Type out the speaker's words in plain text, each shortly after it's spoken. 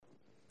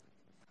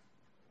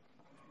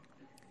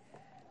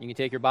You can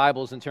take your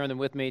Bibles and turn them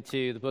with me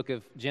to the book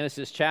of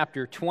Genesis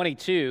chapter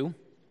 22.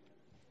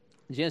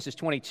 Genesis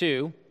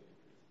 22.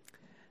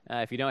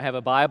 If you don't have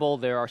a Bible,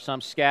 there are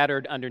some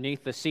scattered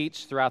underneath the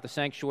seats throughout the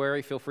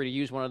sanctuary. Feel free to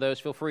use one of those.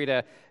 Feel free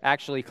to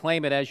actually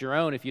claim it as your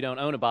own if you don't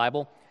own a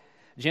Bible.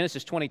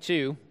 Genesis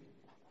 22.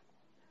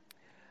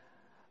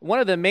 One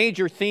of the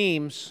major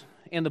themes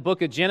in the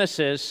book of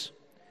Genesis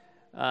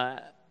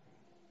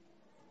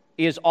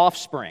is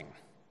offspring.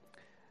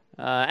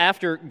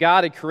 After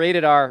God had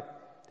created our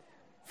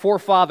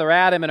forefather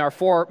Adam and our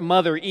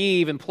foremother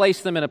Eve and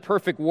placed them in a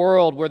perfect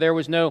world where there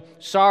was no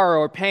sorrow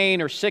or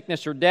pain or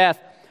sickness or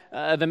death,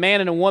 the man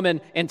and a woman,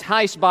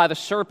 enticed by the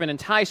serpent,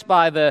 enticed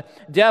by the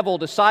devil,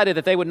 decided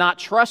that they would not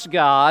trust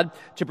God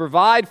to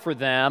provide for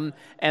them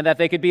and that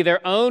they could be their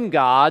own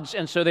gods,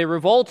 and so they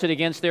revolted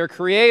against their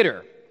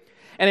Creator.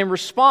 And in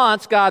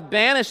response, God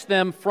banished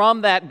them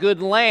from that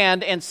good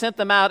land and sent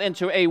them out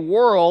into a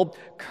world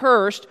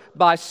cursed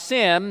by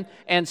sin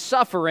and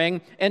suffering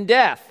and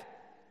death.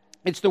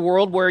 It's the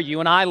world where you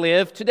and I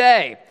live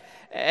today,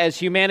 as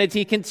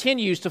humanity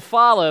continues to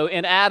follow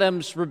in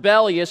Adam's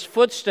rebellious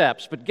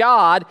footsteps. But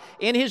God,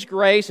 in His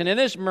grace and in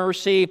His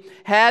mercy,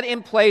 had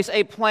in place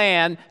a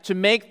plan to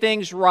make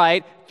things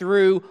right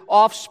through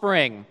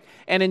offspring.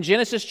 And in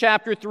Genesis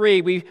chapter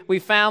 3, we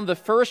found the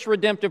first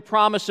redemptive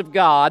promise of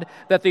God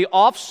that the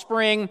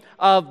offspring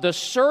of the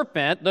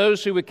serpent,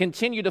 those who would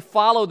continue to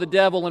follow the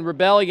devil in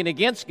rebellion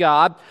against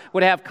God,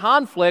 would have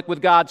conflict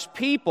with God's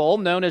people,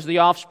 known as the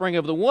offspring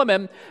of the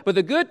woman. But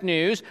the good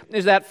news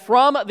is that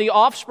from the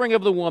offspring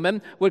of the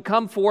woman would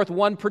come forth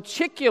one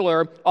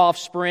particular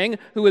offspring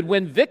who would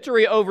win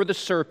victory over the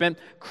serpent,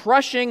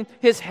 crushing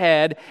his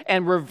head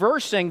and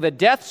reversing the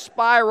death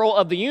spiral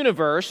of the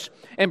universe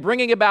and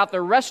bringing about the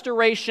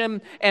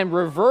restoration and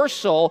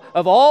reversal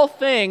of all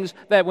things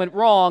that went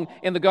wrong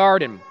in the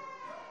garden.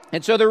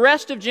 And so the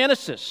rest of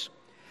Genesis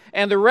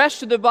and the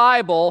rest of the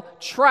Bible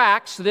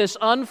tracks this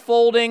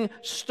unfolding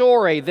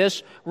story,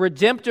 this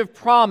redemptive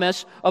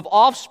promise of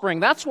offspring.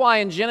 That's why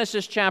in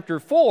Genesis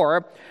chapter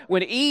 4,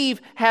 when Eve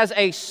has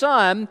a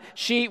son,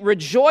 she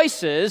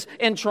rejoices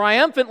and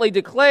triumphantly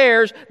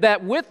declares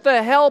that with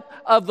the help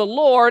of the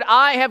Lord,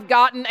 I have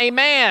gotten a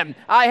man.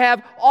 I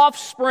have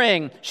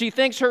offspring. She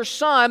thinks her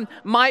son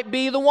might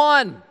be the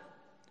one.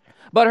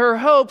 But her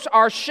hopes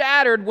are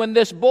shattered when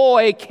this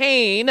boy,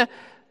 Cain,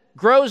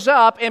 grows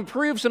up and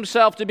proves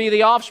himself to be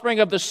the offspring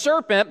of the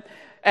serpent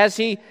as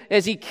he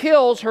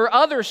kills her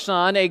other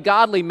son, a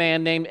godly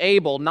man named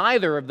Abel.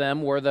 Neither of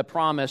them were the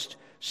promised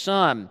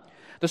son.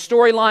 The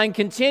storyline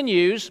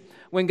continues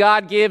when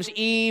God gives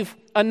Eve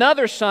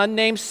another son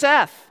named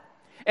Seth.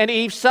 And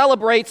Eve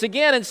celebrates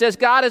again and says,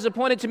 God has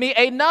appointed to me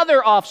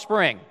another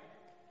offspring.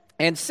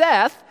 And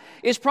Seth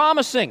is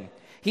promising.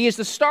 He is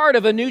the start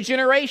of a new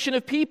generation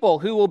of people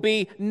who will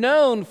be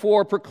known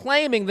for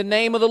proclaiming the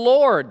name of the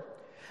Lord.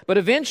 But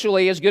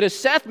eventually, as good as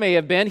Seth may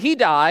have been, he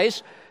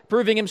dies,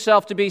 proving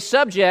himself to be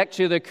subject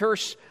to the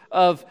curse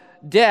of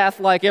death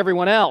like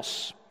everyone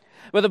else.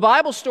 But the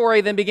Bible story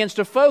then begins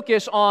to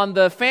focus on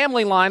the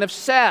family line of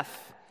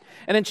Seth.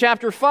 And in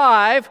chapter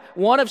 5,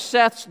 one of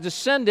Seth's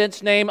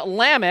descendants named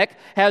Lamech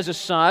has a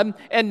son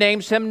and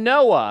names him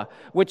Noah,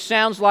 which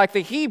sounds like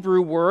the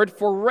Hebrew word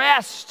for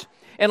rest.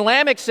 And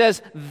Lamech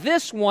says,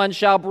 this one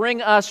shall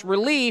bring us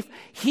relief.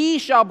 He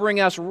shall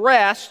bring us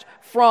rest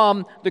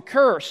from the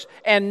curse.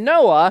 And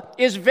Noah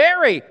is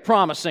very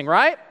promising,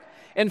 right?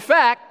 In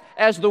fact,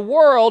 as the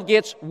world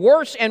gets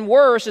worse and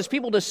worse, as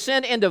people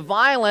descend into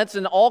violence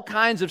and all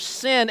kinds of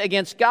sin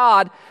against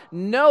God,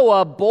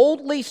 Noah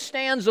boldly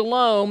stands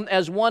alone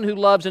as one who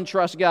loves and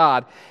trusts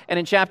God. And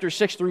in chapters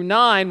 6 through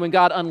 9, when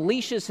God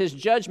unleashes His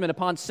judgment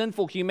upon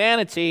sinful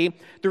humanity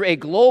through a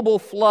global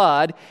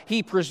flood,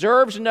 He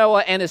preserves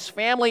Noah and his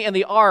family in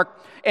the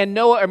ark, and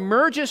Noah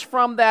emerges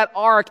from that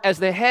ark as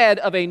the head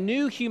of a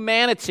new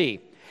humanity,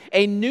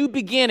 a new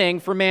beginning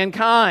for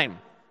mankind.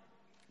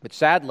 But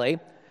sadly,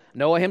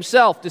 Noah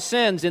himself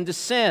descends into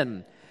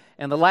sin,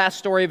 and the last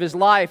story of his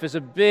life is a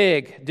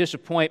big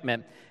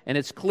disappointment, and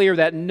it's clear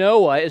that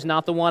Noah is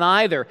not the one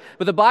either.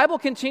 But the Bible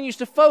continues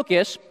to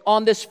focus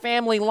on this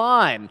family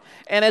line,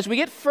 and as we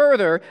get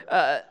further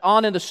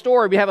on in the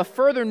story, we have a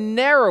further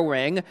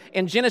narrowing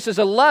in Genesis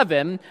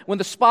 11, when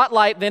the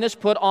spotlight then is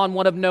put on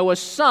one of Noah's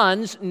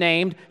sons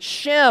named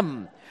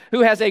Shem,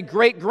 who has a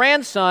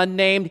great-grandson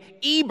named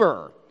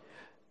Eber.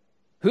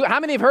 How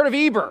many have heard of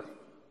Eber?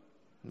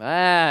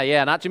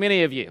 Not too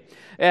many of you.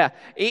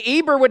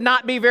 Eber would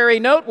not be very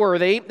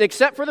noteworthy,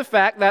 except for the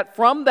fact that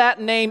from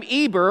that name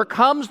Eber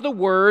comes the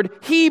word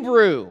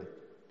Hebrew,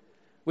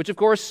 which of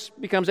course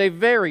becomes a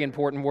very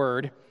important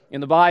word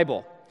in the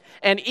Bible.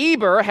 And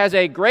Eber has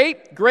a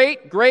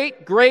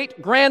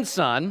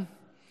great-great-great-great-grandson,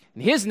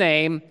 and his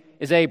name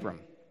is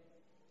Abram.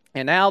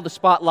 And now the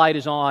spotlight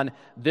is on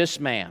this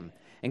man.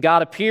 And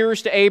God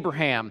appears to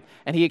Abraham,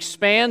 and he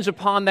expands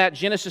upon that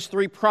Genesis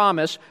 3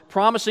 promise,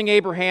 promising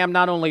Abraham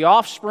not only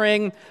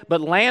offspring, but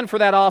land for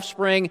that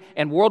offspring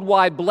and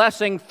worldwide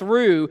blessing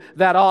through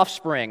that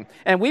offspring.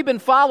 And we've been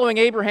following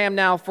Abraham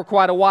now for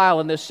quite a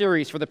while in this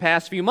series for the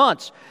past few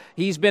months.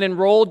 He's been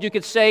enrolled, you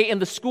could say, in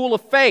the school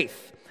of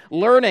faith,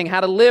 learning how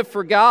to live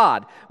for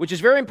God, which is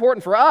very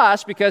important for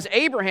us because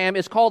Abraham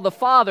is called the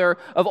father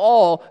of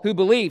all who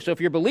believe. So if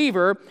you're a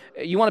believer,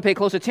 you want to pay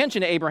close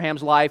attention to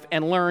Abraham's life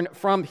and learn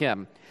from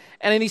him.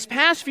 And in these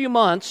past few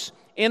months,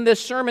 in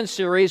this sermon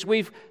series,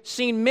 we've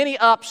seen many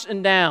ups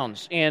and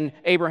downs in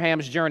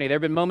Abraham's journey. There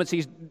have been moments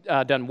he's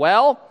done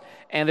well,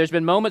 and there's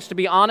been moments, to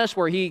be honest,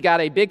 where he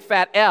got a big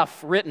fat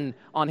F written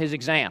on his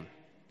exam.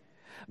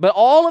 But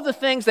all of the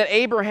things that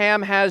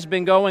Abraham has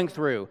been going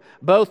through,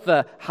 both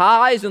the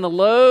highs and the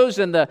lows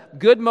and the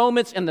good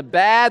moments and the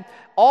bad,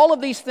 all of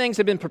these things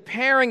have been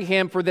preparing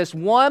him for this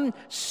one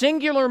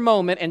singular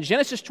moment in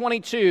Genesis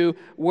 22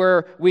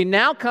 where we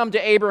now come to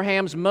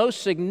Abraham's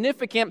most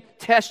significant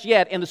test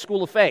yet in the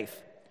school of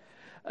faith.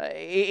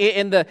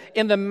 In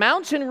the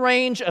mountain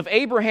range of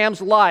Abraham's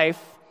life,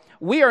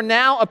 we are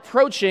now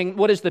approaching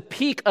what is the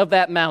peak of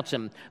that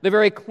mountain, the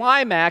very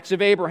climax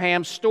of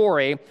Abraham's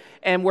story,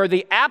 and where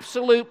the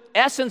absolute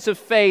essence of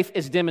faith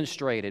is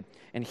demonstrated.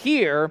 And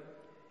here,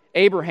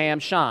 Abraham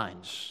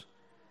shines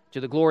to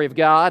the glory of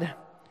God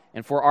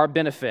and for our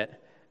benefit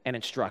and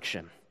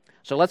instruction.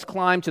 So let's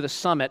climb to the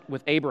summit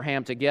with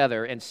Abraham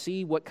together and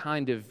see what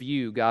kind of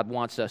view God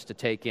wants us to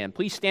take in.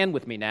 Please stand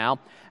with me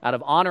now out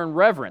of honor and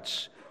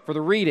reverence for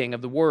the reading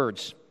of the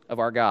words of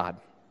our God.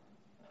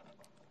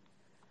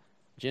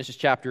 Genesis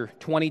chapter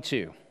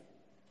 22.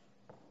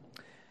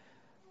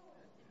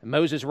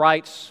 Moses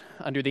writes,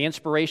 under the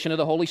inspiration of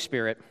the Holy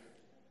Spirit,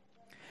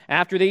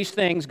 "After these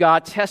things,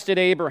 God tested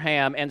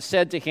Abraham and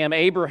said to him,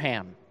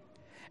 'Abraham.'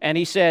 And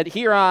he said,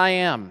 'Here I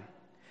am.'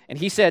 And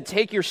he said,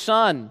 'Take your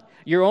son,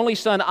 your only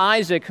son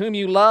Isaac, whom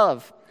you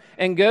love,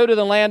 and go to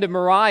the land of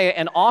Moriah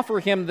and offer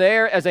him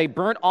there as a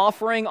burnt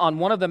offering on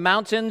one of the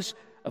mountains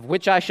of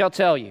which I shall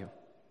tell you.'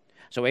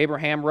 So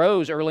Abraham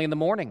rose early in the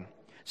morning,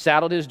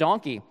 saddled his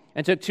donkey,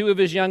 and took 2 of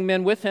his young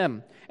men with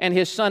him, and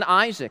his son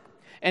Isaac.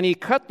 And he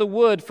cut the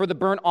wood for the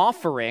burnt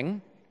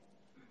offering,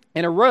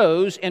 and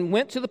arose and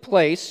went to the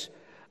place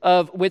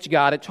of which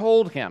God had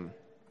told him.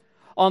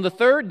 On the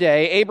 3rd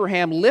day,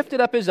 Abraham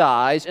lifted up his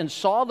eyes and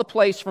saw the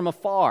place from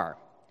afar.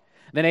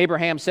 Then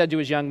Abraham said to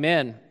his young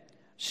men,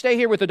 'Stay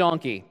here with the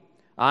donkey.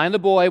 I and the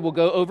boy will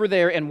go over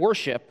there and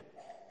worship,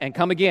 and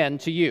come again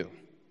to you.'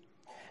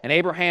 And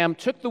Abraham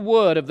took the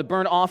wood of the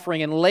burnt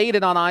offering and laid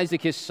it on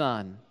Isaac his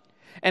son.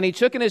 And he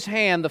took in his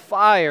hand the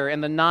fire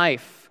and the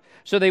knife.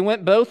 So they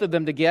went both of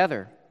them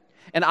together.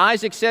 And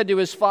Isaac said to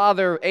his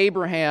father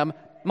Abraham,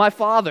 'My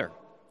father.'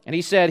 And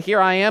he said, 'Here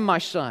I am, my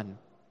son.'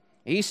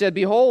 He said,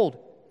 'Behold,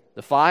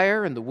 the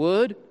fire and the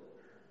wood,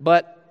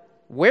 but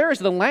where is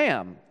the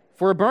lamb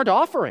for a burnt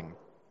offering?'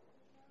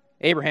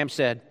 Abraham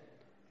said,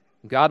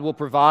 'God will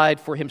provide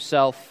for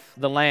himself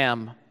the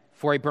lamb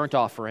for a burnt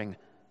offering,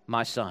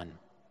 my son.'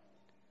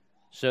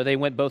 So they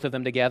went both of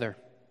them together.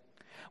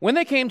 When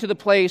they came to the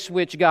place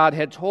which God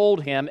had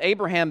told him,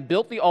 Abraham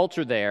built the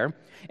altar there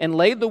and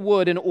laid the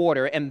wood in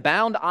order and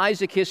bound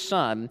Isaac his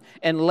son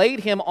and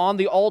laid him on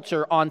the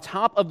altar on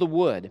top of the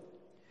wood.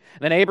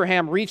 Then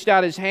Abraham reached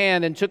out his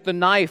hand and took the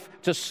knife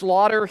to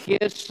slaughter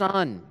his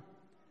son.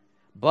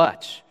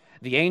 But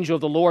the angel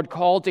of the Lord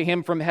called to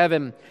him from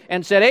heaven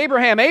and said,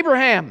 'Abraham,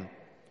 Abraham!'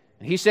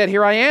 And he said,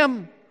 'Here I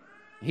am.'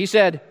 He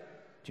said,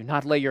 'Do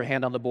not lay your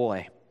hand on the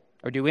boy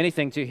or do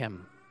anything to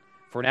him,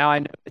 for now I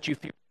know that you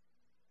fear.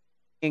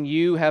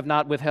 You have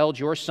not withheld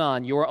your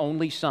son, your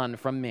only son,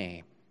 from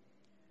me.'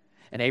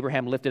 And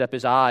Abraham lifted up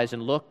his eyes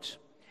and looked,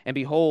 and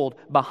behold,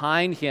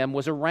 behind him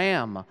was a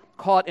ram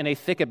caught in a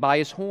thicket by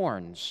his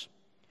horns.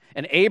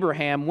 And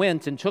Abraham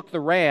went and took the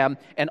ram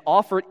and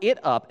offered it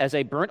up as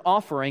a burnt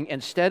offering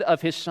instead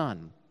of his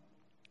son.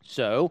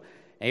 So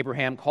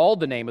Abraham called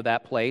the name of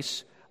that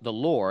place, 'The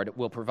Lord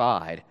will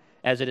provide.'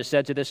 As it is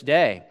said to this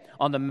day,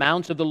 'On the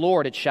mount of the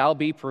Lord it shall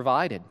be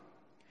provided.'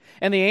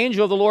 And the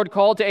angel of the Lord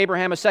called to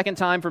Abraham a second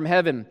time from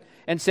heaven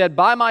and said,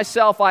 'By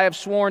myself I have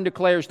sworn,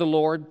 declares the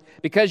Lord,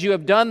 because you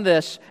have done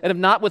this and have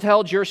not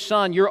withheld your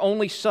son, your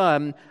only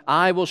son,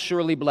 I will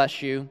surely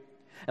bless you.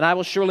 And I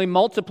will surely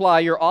multiply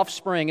your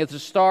offspring as the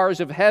stars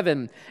of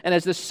heaven and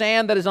as the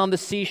sand that is on the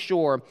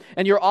seashore.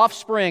 And your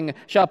offspring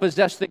shall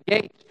possess the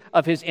gate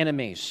of his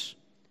enemies.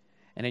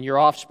 And in your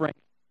offspring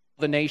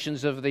the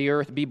nations of the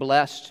earth be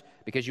blessed,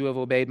 because you have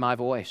obeyed my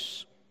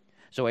voice.'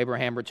 So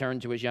Abraham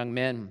returned to his young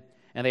men,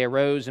 and they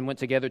arose and went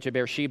together to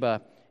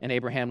Beersheba, and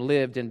Abraham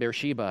lived in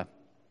Beersheba.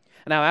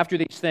 Now after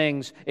these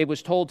things, it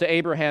was told to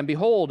Abraham,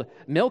 'Behold,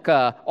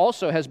 Milcah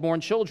also has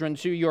borne children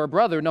to your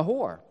brother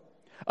Nahor.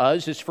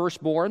 Uz his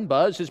firstborn,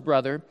 Buz his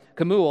brother,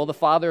 Kemuel the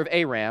father of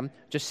Aram,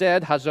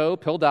 Chesed, Hazo,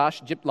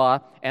 Pildash,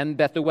 Jiplah, and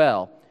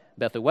Bethuel.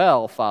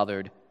 Bethuel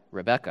fathered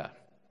Rebekah.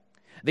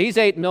 These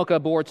 8 Milcah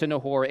bore to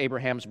Nahor,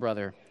 Abraham's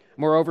brother.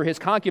 Moreover, his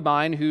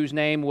concubine, whose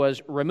name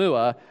was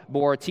Remuah,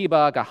 bore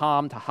Tebah,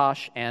 Gaham,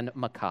 Tahash, and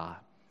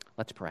Makkah."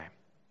 Let's pray.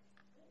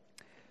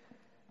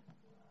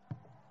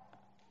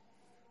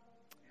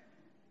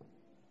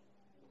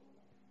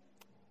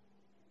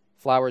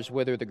 Flowers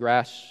wither, the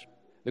grass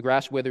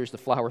withers, the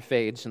flower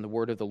fades, and the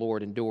word of the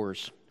Lord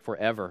endures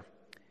forever.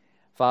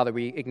 Father,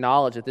 we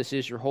acknowledge that this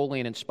is your holy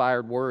and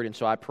inspired word, and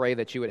so I pray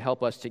that you would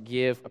help us to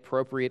give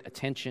appropriate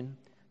attention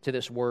to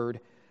this word.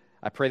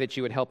 I pray that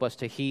you would help us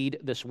to heed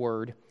this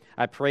word.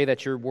 I pray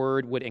that your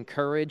word would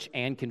encourage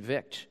and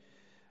convict,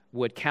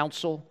 would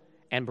counsel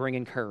and bring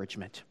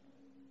encouragement.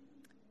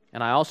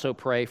 And I also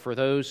pray for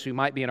those who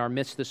might be in our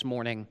midst this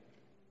morning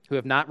who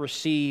have not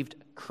received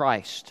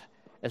Christ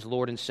as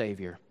Lord and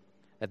Savior,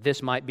 that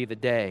this might be the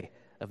day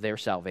of their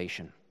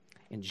salvation.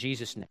 In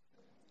Jesus' name,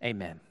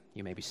 amen.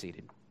 You may be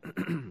seated.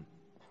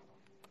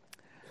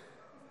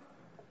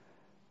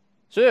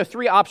 So there are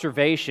three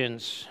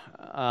observations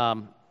I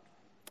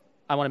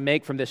want to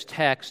make from this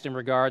text in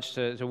regards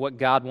to what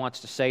God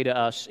wants to say to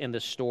us in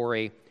this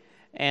story.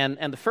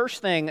 And the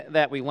first thing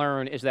that we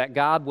learn is that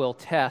God will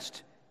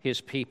test his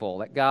people,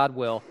 that God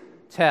will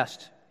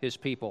test his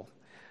people.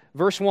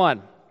 Verse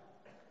 1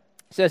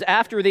 says,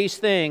 "After these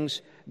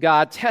things,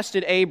 God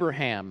tested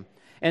Abraham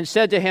and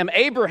said to him,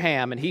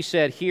 'Abraham,' and he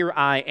said, 'Here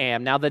I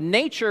am.'" Now, the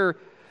nature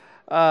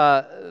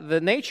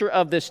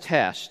of this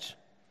test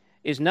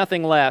is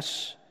nothing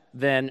less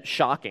than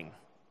shocking.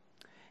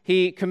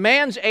 He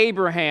commands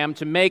Abraham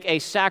to make a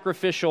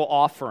sacrificial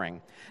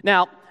offering.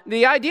 Now,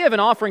 the idea of an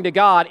offering to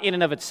God in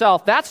and of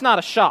itself, that's not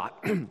a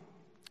shock.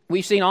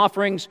 We've seen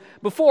offerings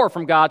before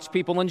from God's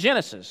people in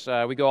Genesis.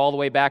 We go all the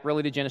way back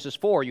really to Genesis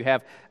 4. You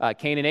have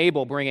Cain and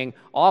Abel bringing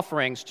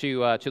offerings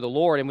to the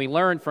Lord, and we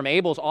learn from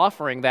Abel's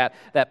offering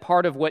that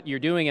part of what you're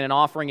doing in an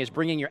offering is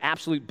bringing your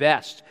absolute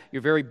best,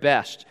 your very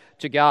best,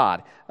 to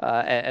God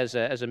as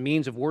a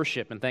means of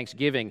worship and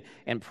thanksgiving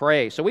and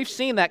praise. So we've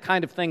seen that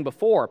kind of thing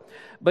before.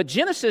 But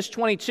Genesis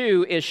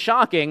 22 is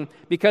shocking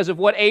because of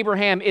what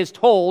Abraham is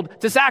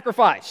told to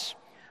sacrifice.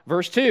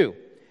 Verse 2.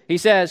 He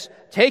says,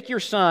 "Take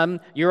your son,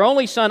 your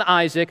only son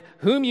Isaac,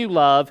 whom you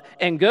love,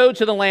 and go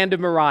to the land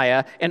of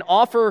Moriah, and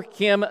offer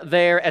him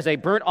there as a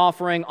burnt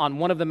offering on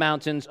one of the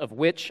mountains of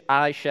which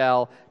I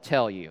shall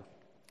tell you."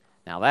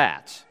 Now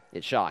that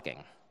is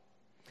shocking.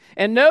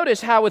 And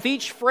notice how with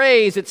each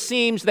phrase it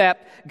seems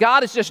that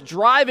God is just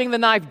driving the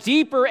knife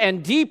deeper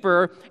and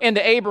deeper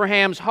into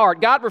Abraham's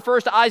heart. God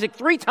refers to Isaac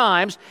 3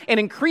 times in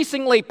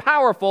increasingly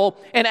powerful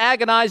and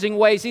agonizing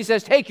ways. He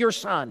says, "Take your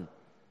son."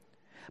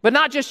 But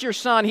not just your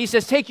son, he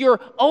says, "Take your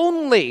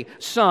only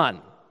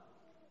son."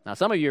 Now,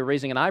 some of you are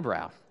raising an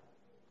eyebrow.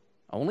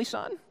 Only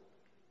son?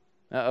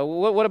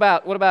 What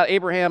about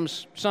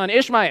Abraham's son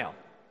Ishmael?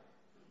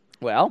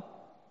 Well,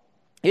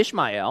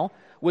 Ishmael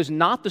was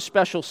not the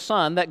special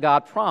son that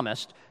God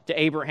promised to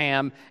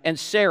Abraham and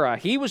Sarah.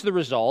 He was the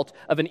result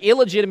of an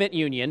illegitimate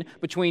union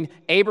between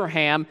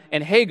Abraham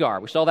and Hagar.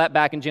 We saw that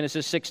back in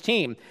Genesis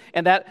 16.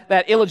 And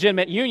that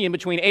illegitimate union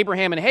between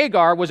Abraham and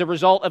Hagar was a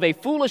result of a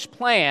foolish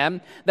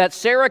plan that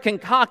Sarah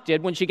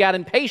concocted when she got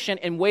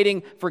impatient in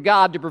waiting for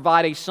God to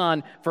provide a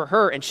son for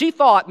her. And she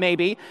thought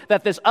maybe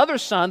that this other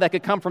son that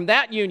could come from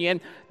that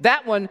union,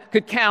 that one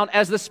could count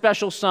as the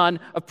special son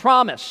of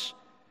promise.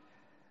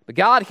 But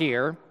God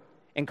here,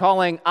 in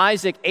calling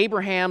Isaac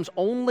Abraham's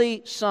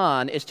only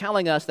son, is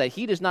telling us that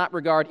he does not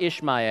regard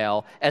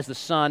Ishmael as the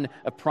son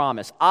of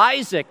promise.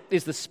 Isaac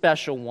is the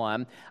special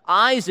one.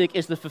 Isaac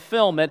is the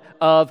fulfillment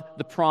of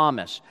the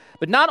promise.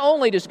 But not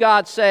only does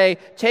God say,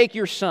 "Take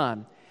your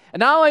son,"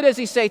 and not only does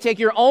he say, "Take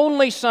your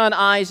only son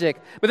Isaac,"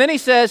 but then he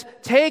says,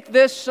 "Take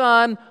this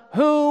son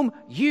whom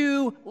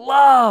you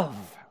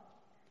love."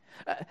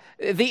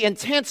 The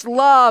intense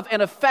love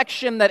and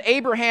affection that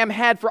Abraham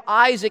had for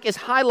Isaac is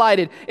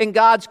highlighted in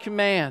God's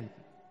command.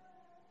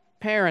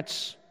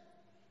 Parents,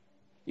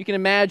 you can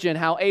imagine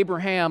how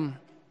Abraham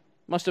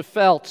must have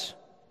felt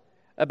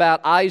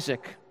about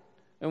Isaac.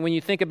 And when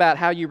you think about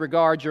how you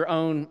regard your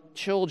own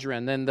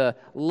children, and the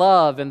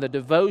love and the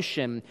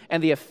devotion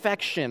and the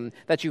affection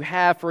that you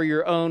have for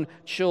your own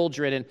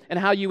children, and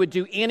how you would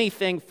do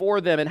anything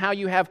for them, and how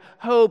you have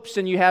hopes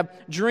and you have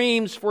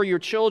dreams for your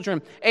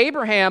children.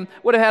 Abraham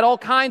would have had all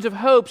kinds of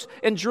hopes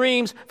and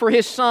dreams for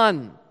his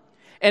son.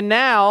 And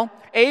now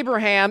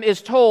Abraham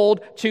is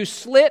told to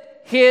slit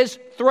his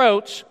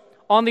throat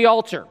on the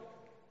altar,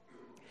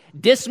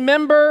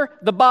 dismember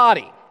the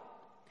body,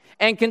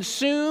 and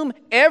consume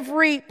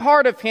every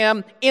part of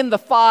him in the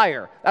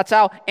fire. That's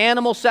how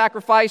animal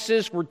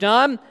sacrifices were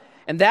done,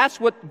 and that's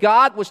what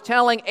God was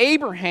telling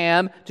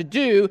Abraham to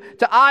do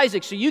to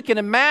Isaac. So you can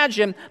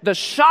imagine the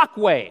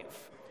shockwave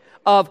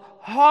of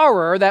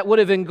horror that would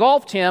have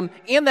engulfed him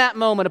in that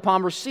moment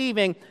upon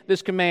receiving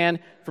this command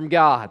from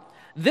God.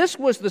 This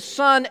was the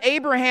son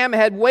Abraham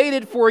had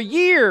waited for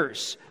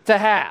years to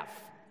have.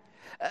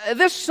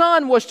 This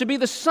son was to be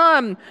the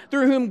son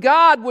through whom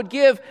God would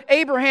give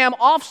Abraham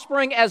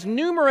offspring as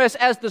numerous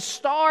as the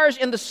stars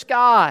in the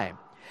sky.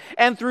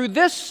 And through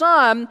this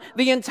son,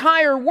 the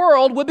entire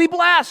world would be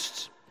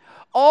blessed.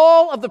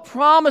 All of the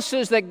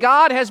promises that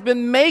God has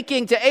been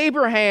making to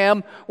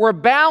Abraham were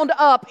bound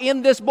up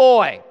in this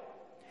boy.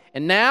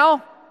 And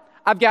now,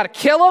 I've got to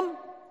kill him?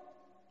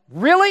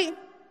 Really?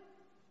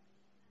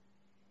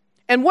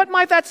 And what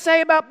might that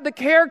say about the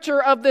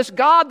character of this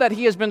God that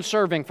he has been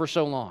serving for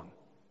so long?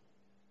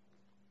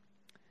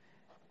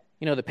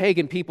 You know, the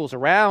pagan peoples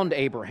around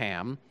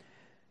Abraham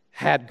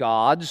had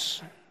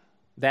gods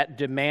that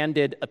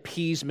demanded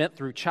appeasement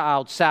through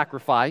child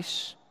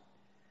sacrifice.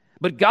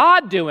 But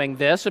God doing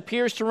this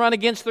appears to run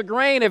against the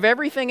grain of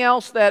everything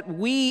else that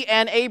we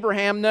and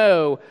Abraham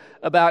know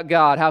about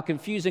God, how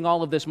confusing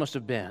all of this must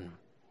have been,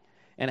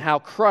 and how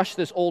crushed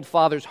this old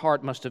father's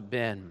heart must have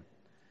been.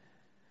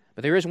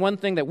 But there is one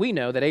thing that we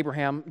know that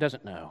Abraham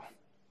doesn't know.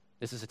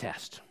 This is a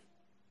test.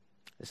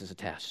 This is a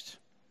test.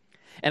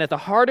 And at the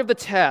heart of the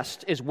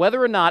test is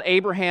whether or not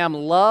Abraham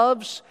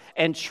loves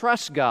and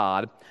trusts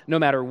God no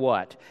matter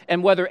what,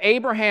 and whether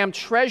Abraham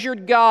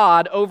treasured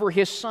God over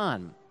his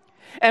son.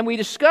 And we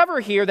discover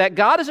here that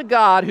God is a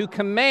God who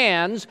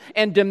commands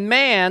and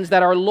demands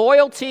that our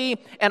loyalty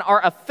and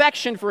our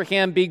affection for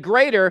Him be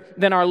greater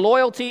than our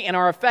loyalty and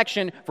our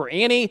affection for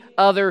any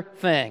other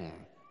thing.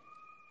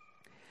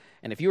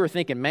 And if you are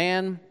thinking,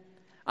 man,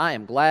 I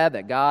am glad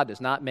that God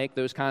does not make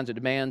those kinds of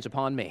demands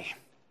upon me,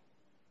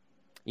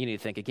 you need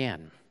to think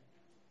again.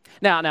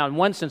 Now, in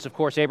one sense, of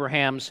course,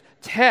 Abraham's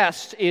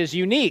test is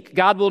unique.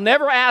 God will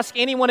never ask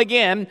anyone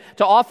again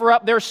to offer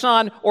up their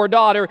son or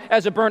daughter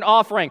as a burnt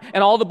offering.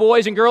 And all the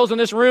boys and girls in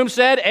this room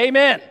said,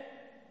 amen.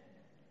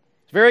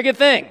 It's a very good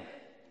thing.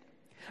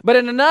 But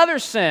in another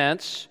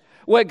sense,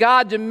 what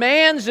God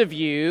demands of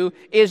you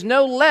is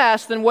no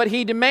less than what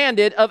He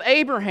demanded of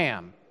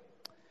Abraham.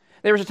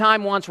 There was a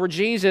time once where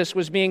Jesus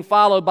was being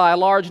followed by a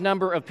large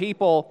number of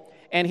people,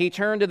 and He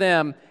turned to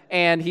them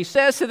and He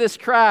says to this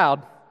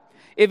crowd,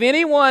 if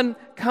anyone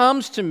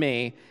comes to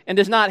me and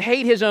does not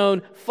hate his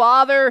own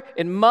father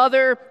and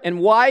mother and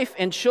wife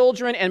and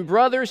children and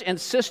brothers and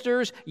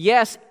sisters,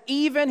 yes,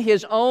 even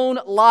his own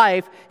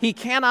life, he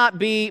cannot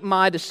be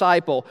my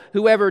disciple.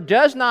 Whoever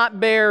does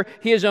not bear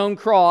his own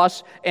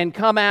cross and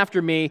come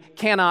after me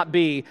cannot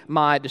be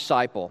my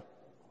disciple.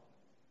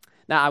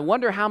 Now, I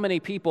wonder how many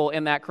people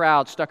in that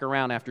crowd stuck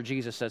around after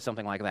Jesus said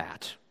something like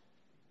that.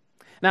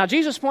 Now,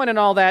 Jesus' point in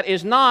all that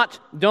is not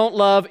don't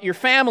love your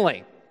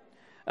family.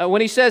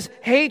 When He says,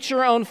 hate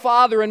your own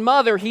father and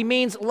mother, He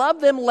means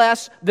love them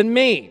less than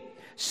me.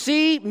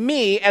 See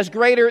me as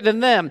greater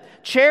than them.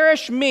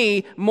 Cherish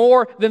me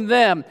more than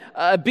them.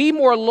 Be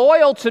more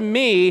loyal to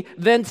me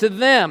than to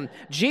them.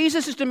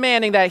 Jesus is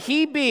demanding that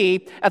He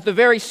be at the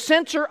very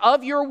center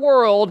of your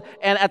world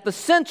and at the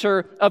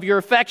center of your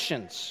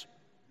affections.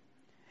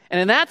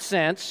 And in that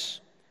sense,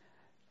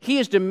 He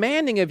is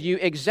demanding of you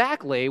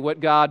exactly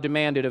what God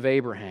demanded of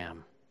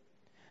Abraham.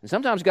 And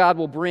sometimes God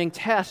will bring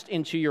tests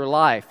into your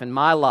life and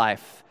my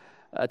life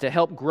to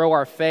help grow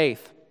our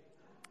faith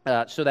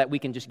so that we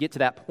can just get to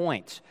that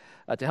point,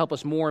 to help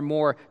us more and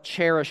more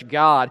cherish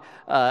God,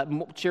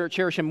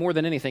 cherish Him more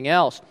than anything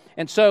else.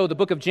 And so the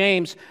book of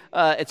James,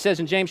 it says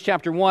in James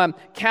chapter 1,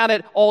 count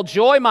it all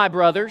joy, my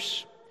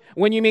brothers,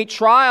 when you meet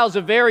trials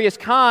of various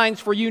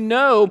kinds, for you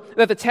know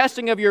that the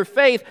testing of your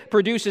faith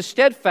produces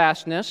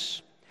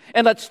steadfastness.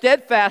 And let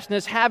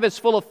steadfastness have its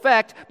full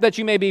effect, that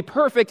you may be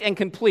perfect and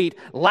complete,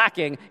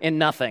 lacking in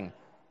nothing.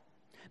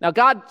 Now,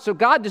 God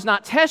does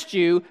not test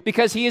you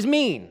because He is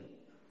mean.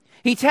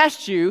 He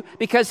tests you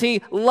because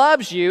He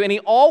loves you, and He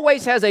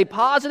always has a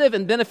positive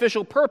and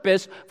beneficial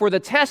purpose for the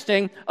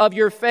testing of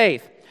your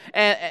faith.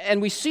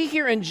 And we see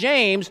here in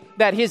James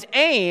that his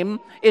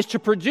aim is to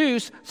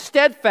produce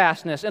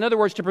steadfastness. In other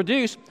words, to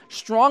produce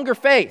stronger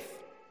faith.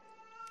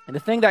 And the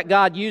thing that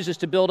God uses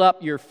to build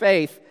up your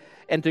faith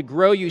and to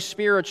grow you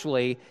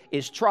spiritually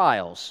is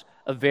trials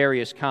of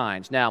various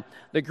kinds. Now,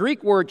 the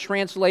Greek word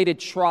translated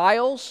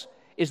trials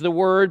is the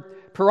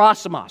word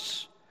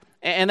parosmos.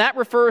 And that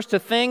refers to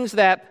things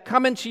that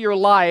come into your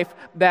life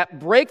that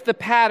break the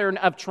pattern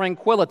of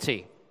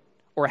tranquility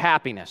or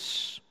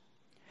happiness.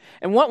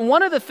 And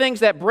one of the things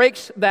that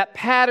breaks that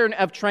pattern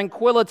of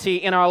tranquility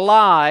in our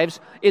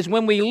lives is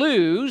when we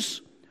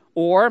lose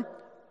or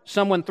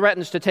someone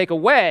threatens to take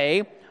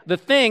away the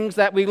things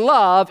that we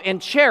love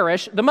and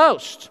cherish the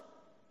most.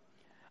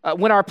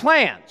 When our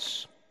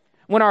plans,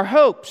 when our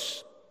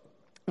hopes,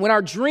 when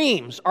our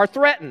dreams are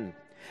threatened.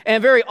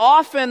 And very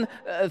often,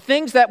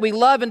 things that we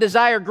love and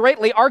desire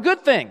greatly are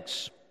good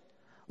things,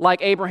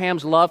 like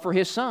Abraham's love for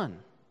his son,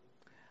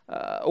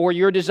 or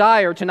your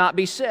desire to not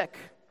be sick,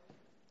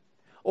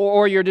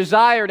 or your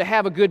desire to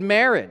have a good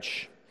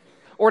marriage,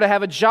 or to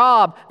have a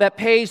job that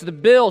pays the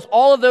bills.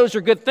 All of those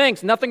are good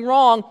things. Nothing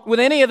wrong with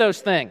any of those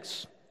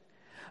things.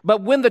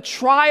 But when the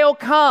trial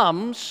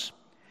comes,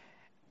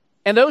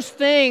 and those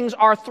things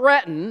are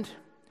threatened,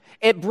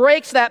 it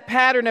breaks that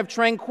pattern of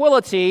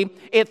tranquility.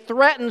 It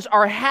threatens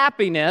our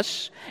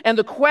happiness. And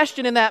the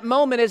question in that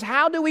moment is,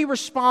 how do we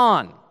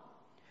respond?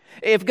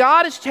 If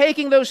God is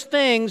taking those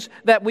things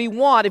that we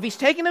want, if He's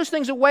taking those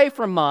things away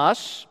from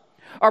us,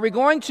 are we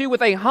going to,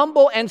 with a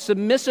humble and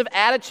submissive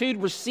attitude,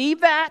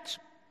 receive that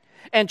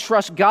and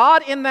trust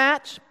God in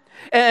that?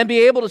 And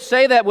be able to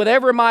say that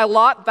whatever my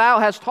lot Thou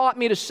hast taught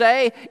me to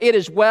say, it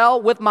is well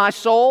with my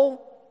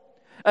soul?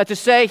 To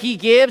say He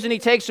gives and He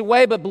takes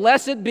away, but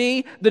blessed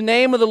be the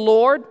name of the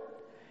Lord.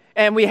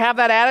 And we have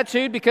that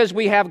attitude because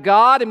we have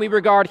God and we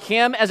regard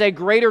Him as a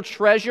greater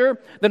treasure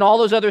than all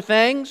those other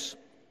things.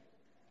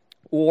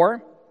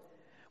 Or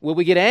Will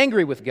we get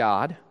angry with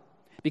God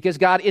because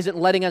God isn't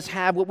letting us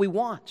have what we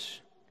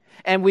want?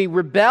 And we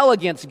rebel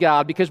against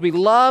God because we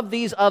love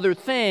these other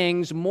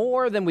things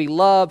more than we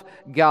love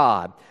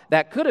God.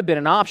 That could have been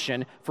an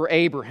option for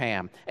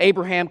Abraham.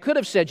 Abraham could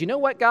have said, you know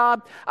what,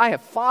 God? I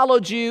have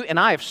followed you and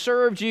I have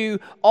served you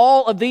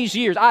all of these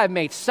years. I have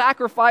made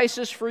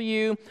sacrifices for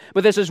you,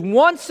 but this is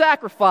one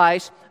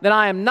sacrifice that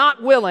I am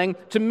not willing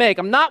to make.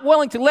 I'm not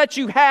willing to let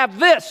you have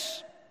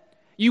this.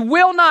 You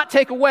will not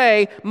take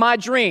away my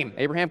dream.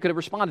 Abraham could have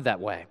responded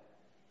that way.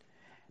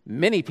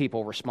 Many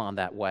people respond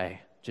that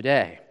way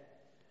today.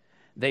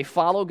 They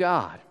follow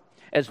God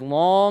as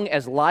long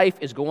as life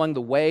is going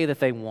the way that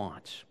they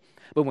want.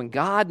 But when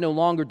God no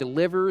longer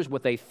delivers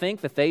what they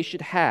think that they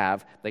should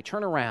have, they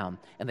turn around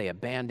and they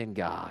abandon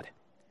God.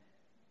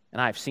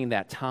 And I've seen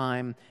that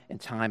time and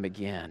time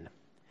again.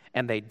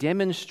 And they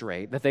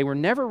demonstrate that they were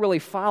never really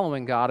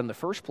following God in the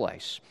first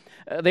place.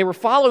 They were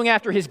following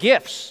after His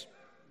gifts.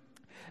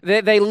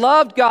 They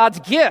loved God's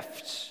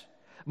gifts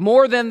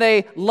more than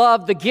they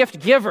loved the gift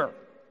giver,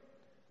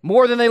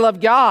 more than they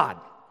loved God.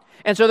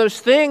 And so those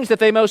things that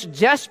they most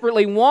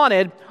desperately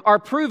wanted are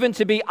proven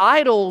to be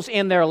idols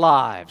in their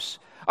lives,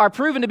 are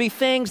proven to be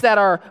things that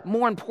are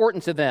more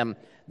important to them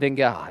than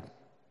God.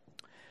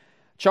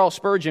 Charles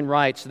Spurgeon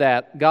writes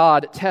that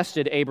God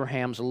tested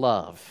Abraham's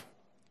love.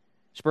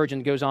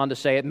 Spurgeon goes on to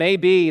say, it may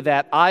be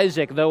that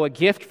Isaac, though a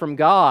gift from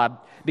God,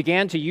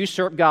 began to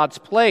usurp God's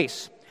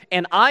place,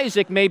 and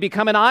Isaac may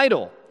become an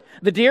idol.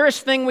 The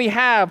dearest thing we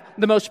have,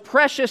 the most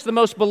precious, the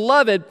most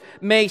beloved,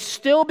 may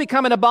still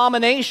become an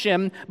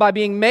abomination by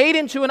being made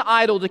into an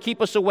idol to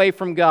keep us away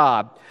from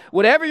God.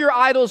 Whatever your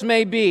idols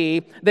may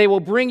be, they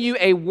will bring you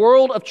a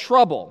world of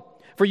trouble,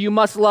 for you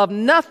must love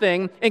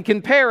nothing in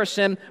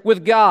comparison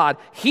with God.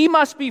 He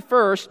must be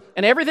first,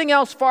 and everything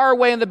else far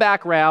away in the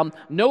background.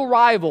 No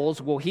rivals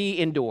will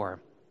He endure.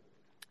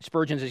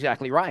 Spurgeon's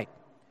exactly right.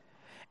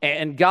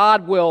 And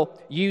God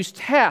will use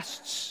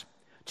tests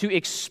to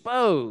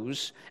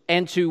expose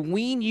and to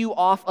wean you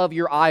off of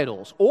your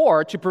idols,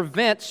 or to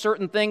prevent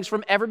certain things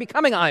from ever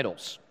becoming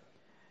idols.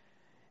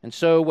 And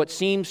so what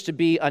seems to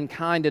be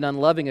unkind and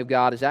unloving of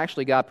God is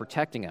actually God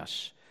protecting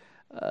us.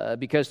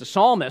 Because the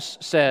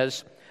psalmist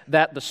says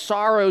that the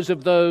sorrows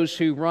of those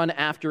who run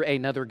after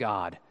another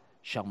God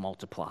shall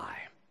multiply.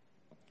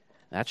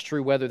 That's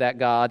true whether that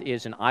God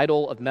is an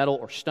idol of metal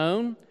or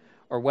stone,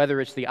 or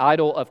whether it's the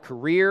idol of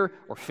career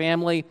or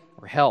family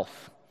or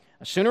health.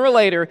 Sooner or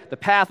later, the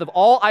path of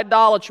all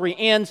idolatry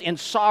ends in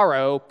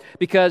sorrow,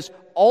 because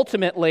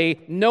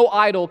ultimately, no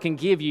idol can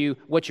give you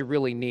what you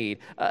really need.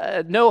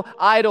 No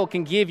idol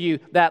can give you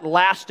that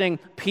lasting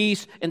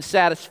peace and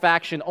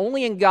satisfaction.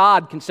 Only in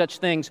God can such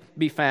things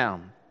be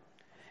found.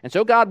 And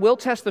so God will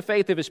test the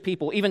faith of His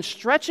people, even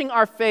stretching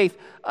our faith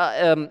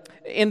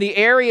in the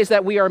areas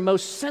that we are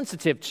most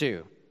sensitive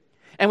to.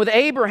 And with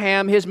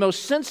Abraham, his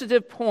most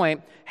sensitive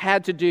point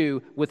had to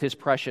do with his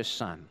precious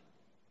son.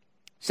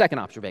 Second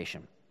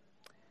observation.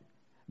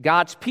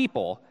 God's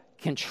people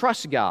can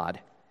trust God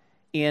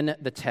in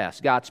the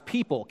test. God's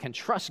people can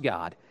trust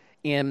God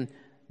in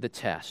the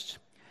test.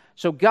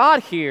 So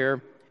God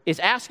here is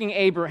asking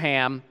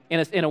Abraham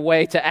in a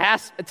way to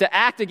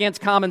act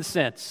against common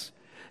sense,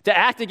 to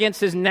act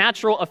against his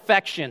natural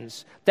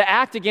affections, to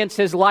act against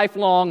his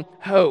lifelong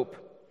hope.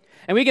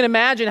 And we can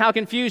imagine how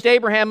confused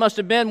Abraham must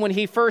have been when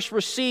he first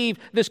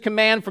received this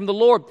command from the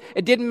Lord.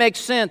 It didn't make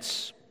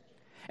sense,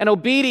 and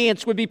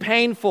obedience would be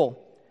painful.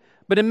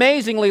 But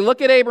amazingly,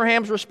 look at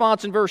Abraham's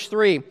response in verse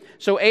 3.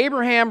 So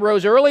Abraham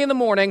rose early in the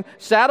morning,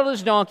 saddled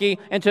his donkey,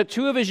 and took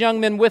 2 of his young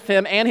men with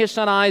him and his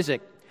son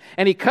Isaac.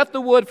 And he cut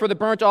the wood for the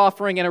burnt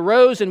offering and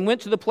arose and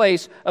went to the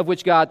place of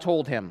which God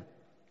told him.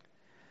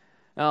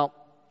 Now,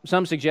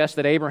 some suggest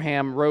that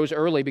Abraham rose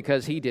early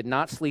because he did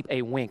not sleep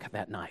a wink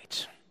that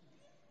night.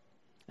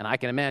 And I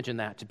can imagine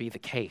that to be the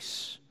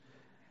case.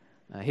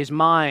 His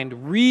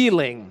mind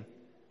reeling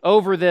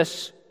over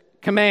this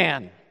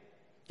command,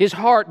 his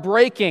heart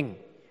breaking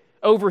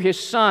over his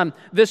son,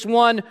 this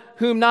one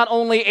whom not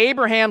only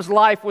Abraham's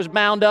life was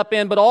bound up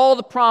in, but all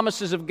the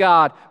promises of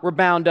God were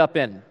bound up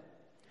in.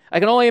 I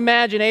can only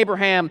imagine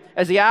Abraham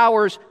as the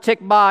hours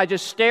ticked by,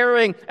 just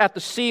staring at the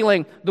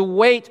ceiling, the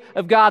weight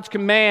of God's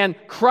command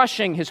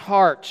crushing his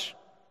heart.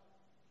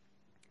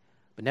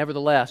 But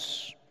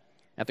nevertheless,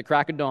 at the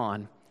crack of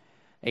dawn,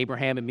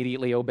 Abraham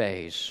immediately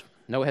obeys.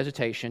 No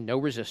hesitation, no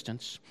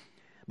resistance.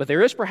 But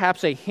there is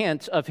perhaps a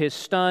hint of his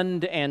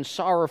stunned and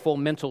sorrowful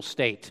mental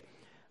state.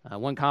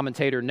 One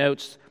commentator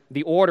notes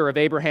the order of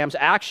Abraham's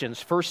actions,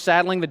 first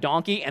saddling the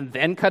donkey and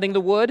then cutting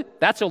the wood.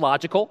 That's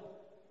illogical,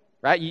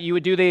 right? You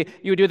would do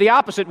the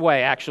opposite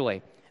way, actually.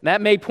 And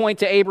that may point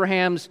to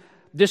Abraham's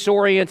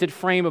disoriented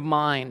frame of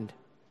mind.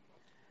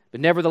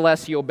 But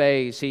nevertheless, he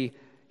obeys. He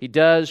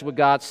does what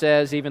God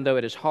says, even though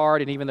it is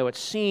hard and even though it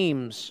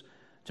seems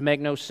to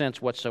make no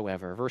sense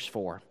whatsoever. Verse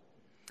 4.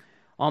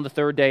 On the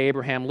third day,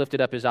 Abraham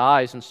lifted up his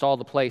eyes and saw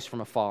the place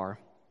from afar.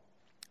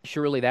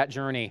 Surely that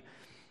journey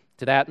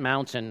to that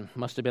mountain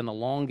must have been the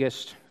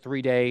longest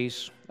 3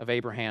 days of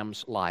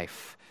Abraham's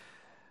life.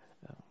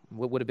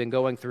 What would have been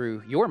going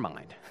through your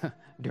mind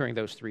during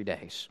those 3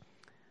 days?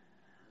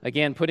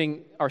 Again,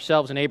 putting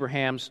ourselves in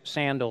Abraham's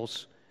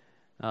sandals,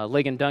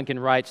 Ligon Duncan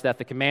writes that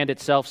the command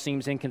itself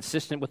seems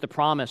inconsistent with the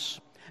promise.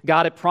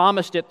 God had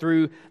promised it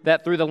through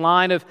the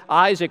line of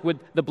Isaac would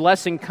the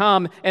blessing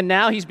come, and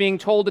now he's being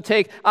told to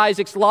take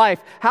Isaac's life.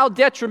 How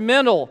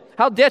detrimental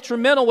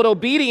would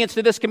obedience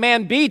to this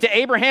command be to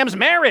Abraham's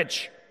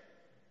marriage?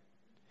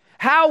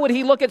 How would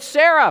he look at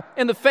Sarah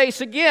in the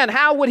face again?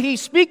 How would he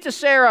speak to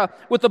Sarah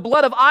with the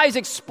blood of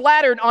Isaac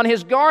splattered on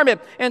his garment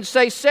and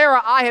say,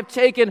 Sarah, I have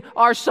taken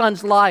our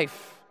son's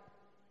life?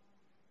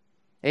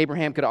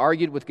 Abraham could have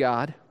argued with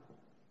God.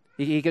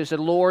 He could have said,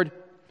 Lord,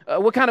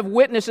 what kind of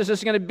witness is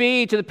this going to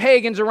be to the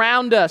pagans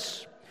around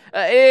us?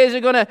 Is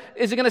it going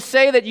to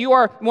say that you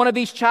are one of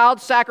these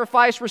child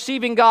sacrifice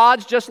receiving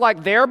gods just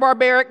like their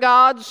barbaric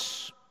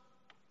gods?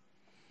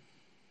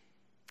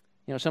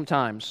 You know,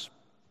 sometimes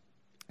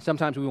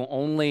we will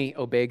only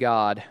obey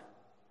God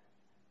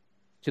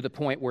to the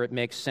point where it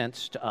makes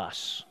sense to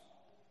us,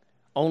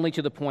 only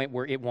to the point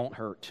where it won't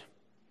hurt.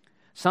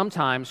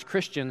 Sometimes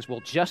Christians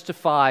will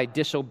justify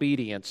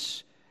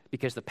disobedience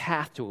because the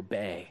path to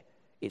obey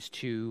is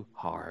too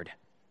hard.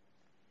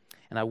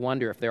 And I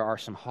wonder if there are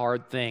some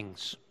hard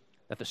things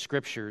that the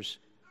Scriptures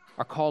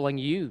are calling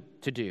you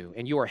to do,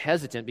 and you are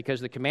hesitant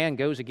because the command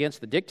goes against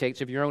the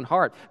dictates of your own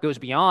heart, goes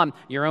beyond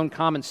your own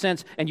common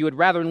sense, and you would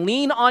rather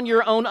lean on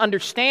your own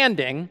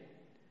understanding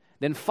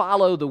than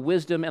follow the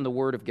wisdom and the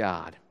Word of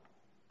God.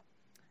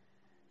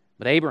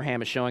 But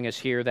Abraham is showing us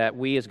here that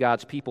we as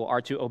God's people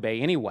are to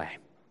obey anyway,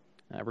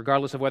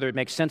 regardless of whether it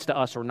makes sense to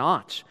us or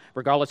not,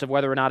 regardless of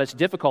whether or not it's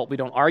difficult. We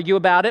don't argue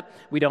about it.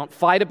 We don't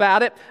fight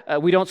about it.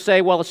 We don't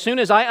say, well, as soon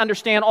as I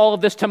understand all of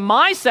this to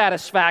my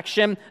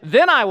satisfaction,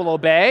 then I will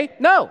obey.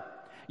 No.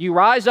 You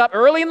rise up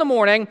early in the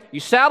morning, you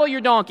saddle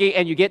your donkey,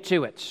 and you get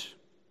to it.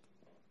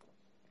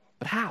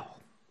 But how?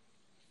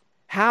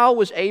 How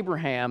was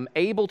Abraham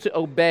able to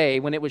obey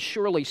when it was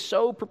surely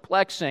so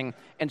perplexing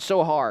and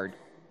so hard?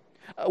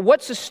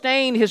 What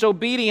sustained his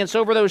obedience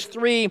over those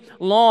 3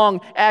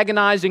 long,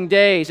 agonizing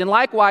days? And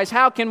likewise,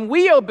 how can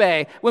we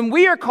obey when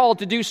we are called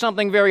to do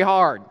something very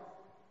hard?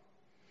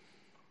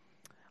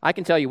 I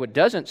can tell you what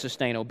doesn't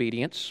sustain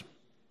obedience.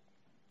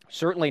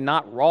 Certainly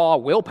not raw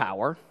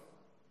willpower.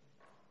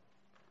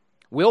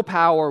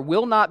 Willpower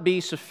will not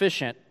be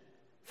sufficient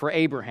for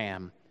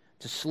Abraham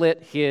to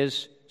slit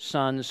his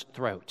son's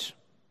throat.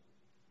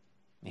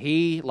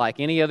 He, like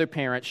any other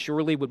parent,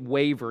 surely would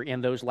waver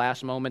in those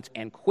last moments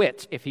and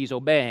quit if he's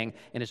obeying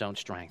in his own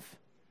strength.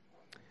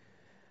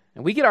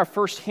 And we get our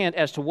first hint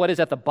as to what is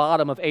at the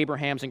bottom of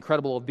Abraham's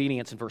incredible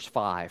obedience in verse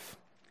 5.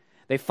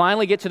 They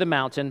finally get to the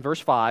mountain,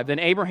 verse 5. Then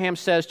Abraham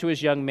says to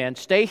his young men,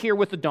 "Stay here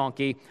with the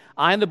donkey.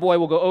 I and the boy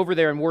will go over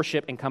there and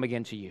worship and come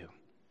again to you."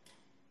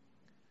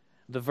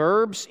 The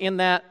verbs in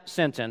that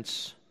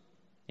sentence,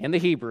 in the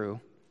Hebrew,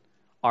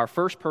 are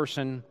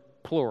first-person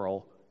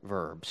plural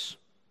verbs.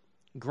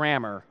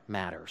 Grammar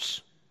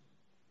matters.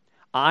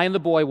 I and the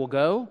boy will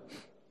go.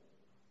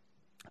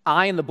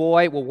 I and the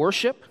boy will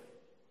worship.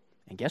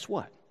 And guess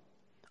what?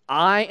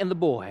 I and the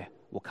boy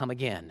will come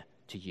again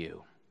to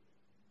you.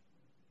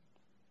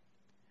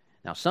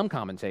 Now, some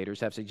commentators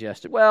have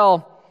suggested,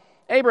 well,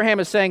 Abraham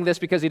is saying this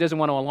because he doesn't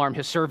want to alarm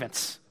his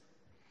servants.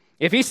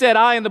 If he said,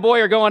 I and the boy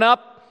are going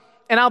up,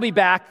 and I'll be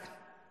back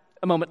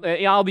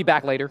I'll be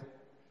back later,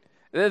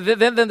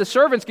 then the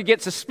servants could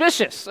get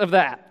suspicious of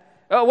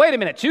that. Oh, wait a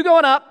minute, 2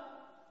 going up,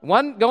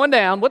 1 going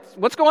down.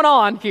 What's going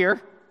on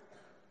here?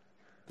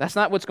 That's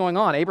not what's going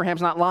on.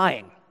 Abraham's not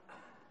lying.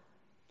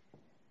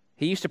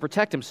 He used to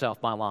protect himself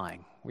by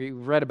lying. We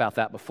read about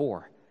that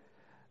before.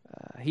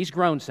 He's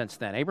grown since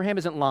then. Abraham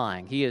isn't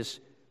lying. He is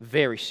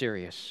very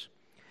serious.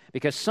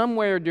 Because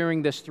somewhere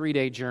during this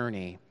 3-day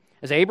journey,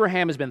 as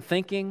Abraham has been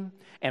thinking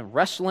and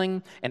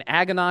wrestling and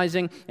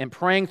agonizing and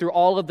praying through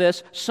all of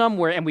this,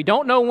 somewhere, and we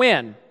don't know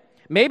when,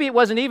 maybe it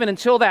wasn't even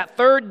until that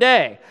 3rd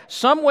day,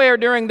 somewhere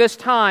during this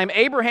time,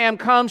 Abraham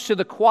comes to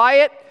the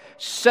quiet,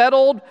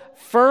 settled,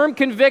 firm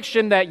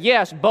conviction that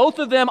yes, both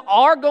of them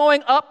are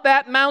going up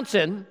that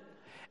mountain,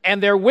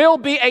 and there will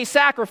be a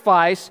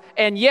sacrifice,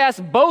 and yes,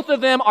 both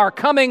of them are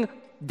coming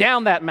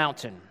down that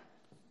mountain.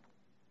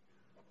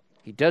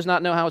 He does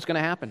not know how it's going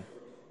to happen.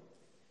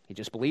 He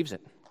just believes it.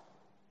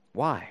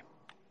 Why?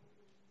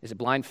 Is it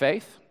blind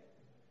faith?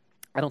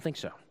 I don't think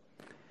so.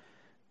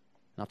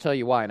 And I'll tell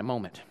you why in a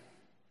moment.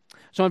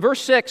 So in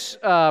verse 6,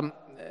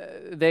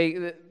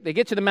 they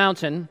get to the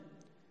mountain,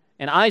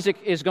 and Isaac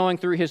is going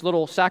through his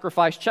little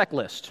sacrifice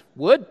checklist.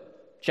 Wood?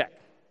 Check.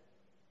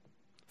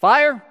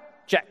 Fire?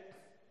 Check.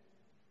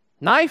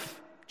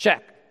 Knife?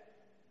 Check.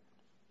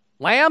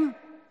 Lamb?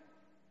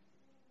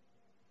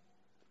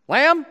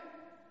 Lamb?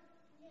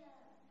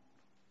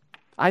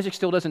 Isaac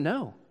still doesn't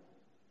know.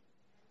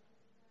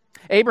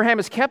 Abraham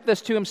has kept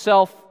this to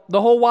himself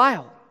the whole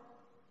while.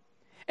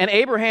 And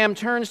Abraham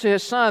turns to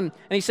his son,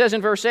 and he says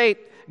in verse 8,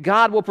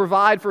 God will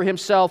provide for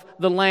himself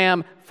the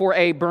lamb for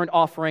a burnt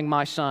offering,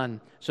 my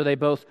son. So they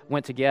both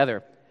went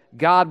together.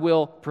 God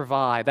will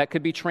provide. That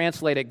could be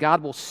translated,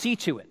 God will see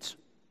to it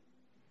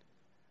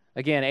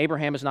Again,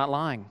 Abraham is not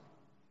lying.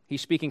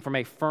 He's speaking from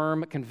a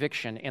firm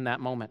conviction in that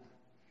moment.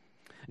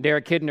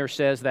 Derek Kidner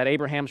says that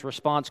Abraham's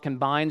response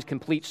combines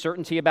complete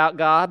certainty about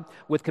God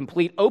with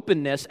complete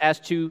openness as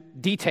to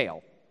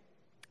detail.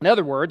 In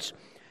other words,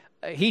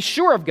 he's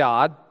sure of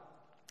God,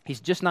 he's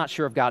just not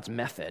sure of God's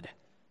method.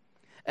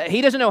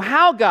 He doesn't know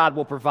how God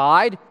will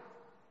provide,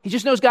 he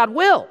just knows God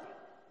will.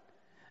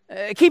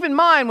 Keep in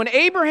mind, when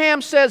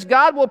Abraham says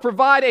God will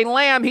provide a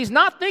lamb, he's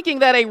not thinking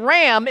that a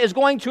ram is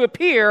going to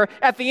appear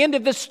at the end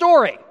of this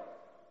story.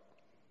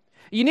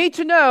 You need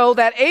to know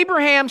that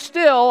Abraham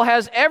still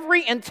has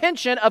every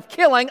intention of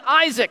killing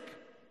Isaac.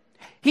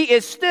 He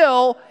is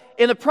still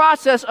in the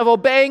process of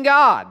obeying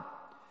God.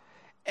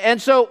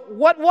 And so,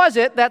 what was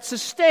it that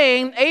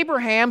sustained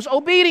Abraham's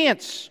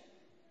obedience?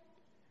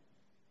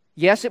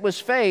 Yes, it was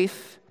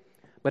faith,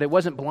 but it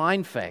wasn't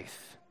blind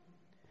faith.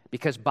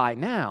 Because by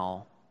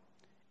now,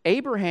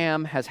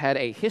 Abraham has had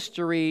a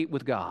history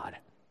with God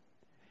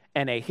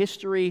and a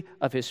history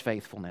of his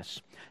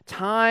faithfulness.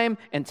 Time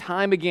and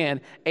time again,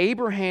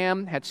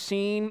 Abraham had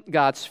seen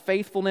God's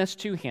faithfulness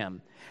to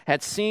him,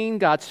 had seen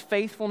God's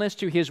faithfulness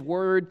to his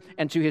word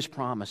and to his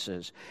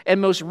promises. And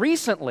most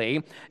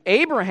recently,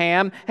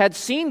 Abraham had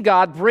seen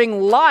God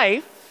bring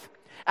life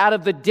out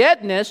of the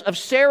deadness of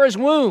Sarah's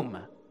womb.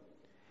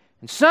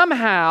 And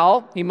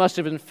somehow, he must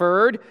have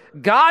inferred,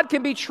 God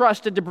can be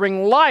trusted to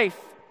bring life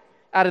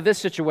out of this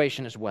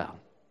situation as well.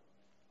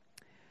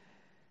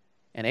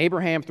 And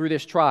Abraham, through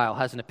this trial,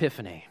 has an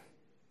epiphany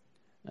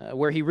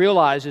where he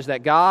realizes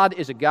that God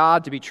is a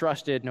God to be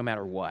trusted no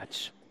matter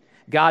what.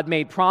 God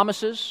made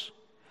promises.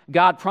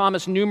 God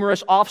promised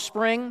numerous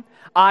offspring.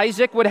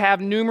 Isaac would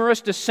have numerous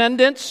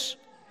descendants.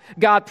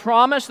 God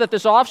promised that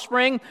this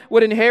offspring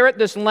would inherit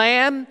this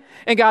land.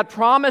 And God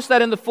promised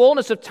that in the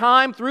fullness of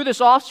time, through this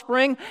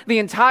offspring, the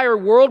entire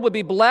world would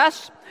be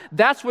blessed.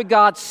 That's what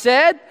God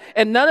said.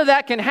 And none of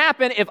that can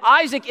happen if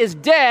Isaac is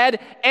dead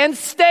and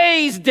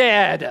stays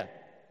dead.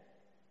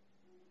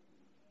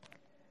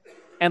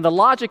 And the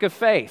logic of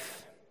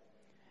faith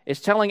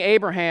is telling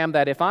Abraham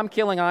that if I'm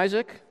killing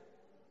Isaac,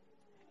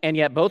 and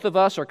yet both of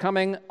us are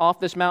coming off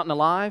this mountain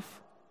alive,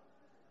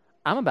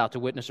 I'm about to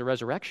witness a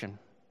resurrection.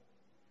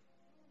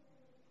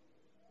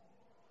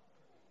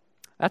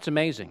 That's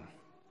amazing.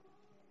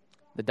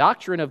 The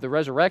doctrine of the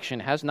resurrection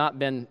has not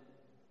been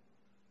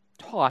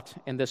taught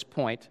at this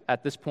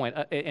point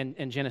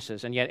in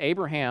Genesis. And yet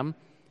Abraham,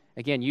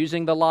 again,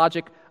 using the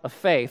logic of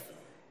faith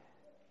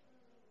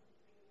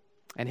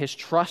and his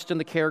trust in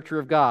the character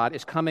of God,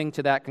 is coming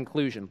to that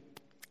conclusion.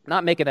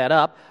 Not making that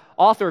up.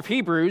 Author of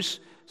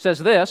Hebrews says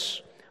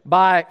this: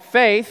 by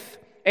faith,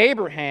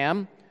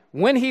 Abraham,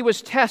 when he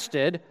was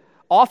tested,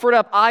 offered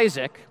up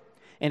Isaac,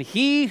 and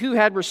he who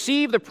had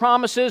received the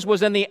promises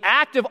was in the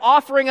act of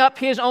offering up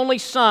his only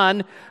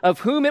son, of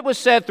whom it was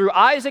said, through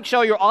Isaac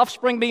shall your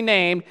offspring be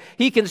named.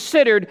 He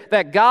considered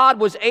that God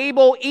was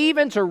able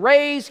even to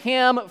raise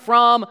him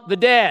from the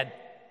dead.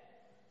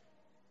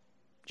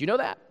 Do you know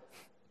that?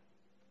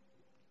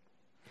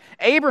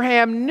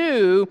 Abraham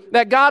knew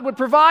that God would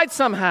provide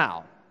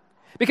somehow,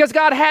 because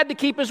God had to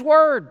keep his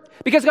word,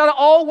 because God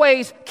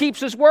always keeps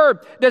his word.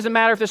 Doesn't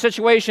matter if the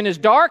situation is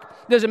dark,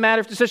 doesn't matter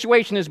if the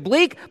situation is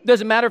bleak,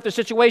 doesn't matter if the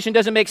situation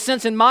doesn't make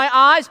sense in my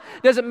eyes,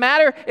 doesn't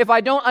matter if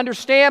I don't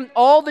understand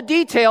all the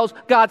details.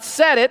 God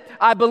said it,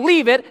 I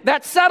believe it,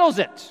 that settles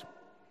it.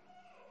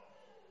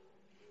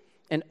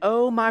 And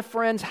oh, my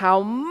friends,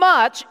 how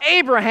much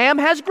Abraham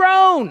has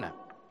grown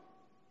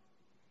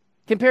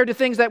compared to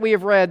things that we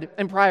have read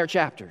in prior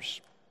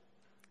chapters.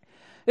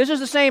 This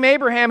is the same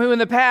Abraham who in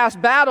the past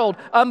battled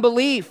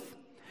unbelief,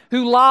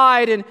 who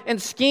lied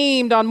and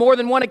schemed on more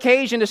than one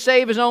occasion to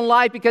save his own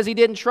life because he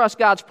didn't trust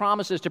God's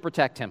promises to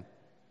protect him,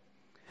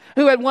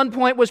 who at one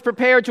point was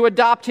prepared to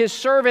adopt his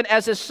servant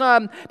as his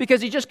son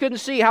because he just couldn't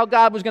see how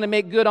God was going to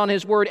make good on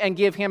his word and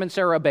give him and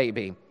Sarah a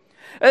baby.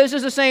 This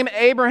is the same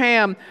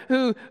Abraham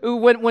who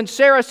when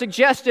Sarah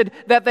suggested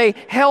that they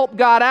help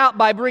God out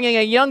by bringing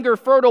a younger,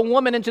 fertile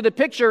woman into the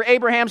picture,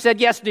 Abraham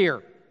said, "Yes,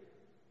 dear."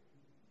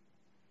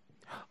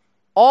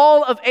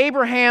 All of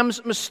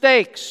Abraham's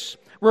mistakes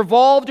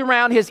revolved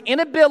around his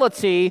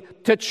inability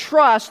to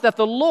trust that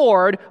the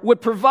Lord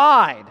would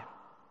provide.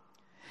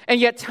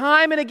 And yet,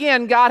 time and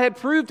again, God had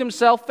proved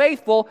himself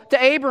faithful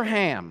to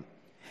Abraham.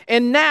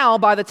 And now,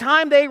 by the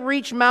time they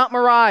reach Mount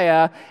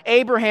Moriah,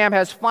 Abraham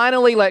has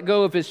finally let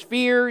go of his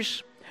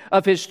fears,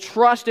 of his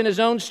trust in his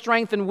own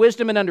strength and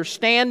wisdom and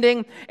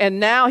understanding. And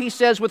now he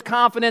says with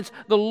confidence,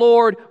 the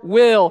Lord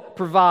will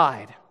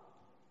provide.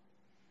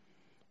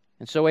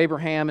 And so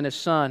Abraham and his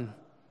son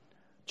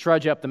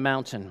trudge up the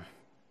mountain.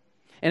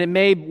 And it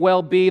may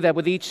well be that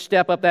with each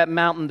step up that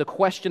mountain, the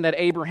question that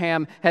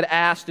Abraham had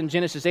asked in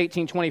Genesis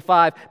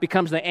 18:25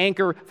 becomes the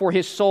anchor for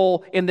his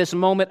soul in this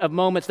moment of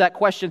moments. That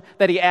question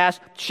that he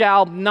asked,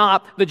 shall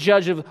not the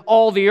judge of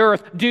all the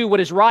earth do what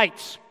is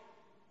right?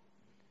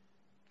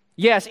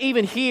 Yes,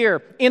 even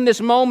here, in this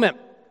moment,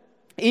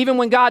 even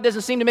when God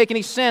doesn't seem to make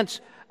any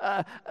sense,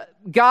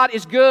 God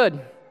is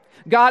good.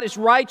 God is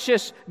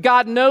righteous.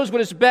 God knows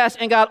what is best.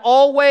 And God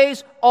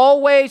always,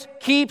 always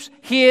keeps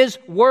his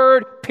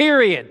word,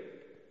 period.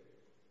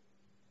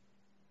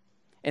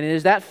 And it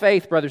is that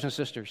faith, brothers and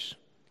sisters,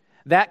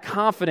 that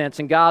confidence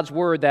in God's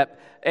word,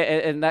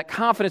 and that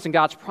confidence in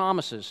God's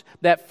promises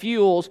that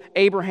fuels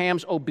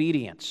Abraham's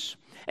obedience.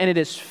 And it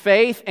is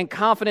faith and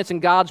confidence in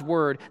God's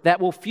word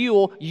that will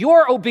fuel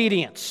your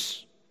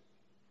obedience.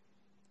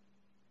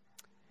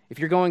 If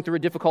you're going through a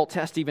difficult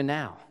test even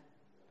now,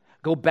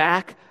 go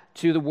back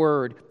to the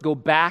word, go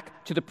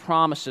back to the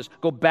promises,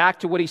 go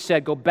back to what he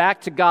said, go back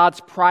to God's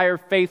prior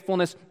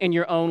faithfulness in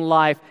your own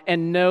life,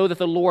 and know that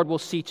the Lord will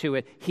see to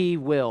it. He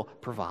will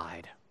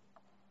provide.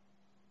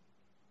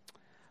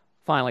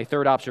 Finally,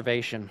 third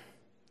observation,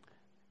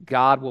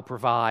 God will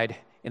provide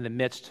in the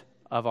midst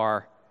of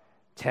our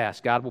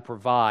test. God will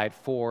provide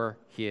for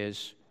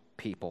his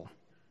people.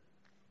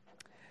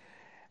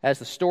 As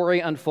the story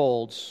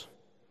unfolds,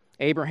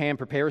 Abraham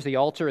prepares the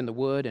altar and the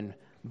wood and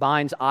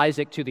binds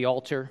Isaac to the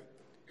altar.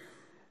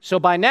 So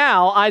by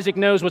now, Isaac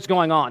knows what's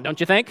going on, don't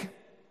you think?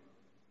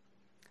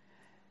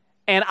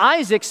 And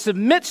Isaac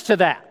submits to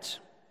that.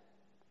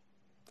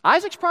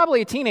 Isaac's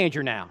probably a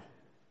teenager now.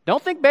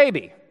 Don't think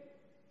baby.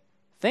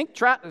 Think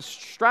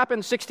strapping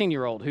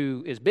 16-year-old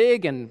who is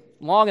big and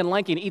long and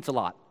lanky and eats a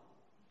lot,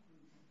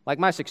 like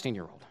my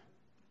 16-year-old.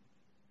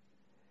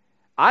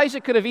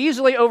 Isaac could have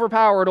easily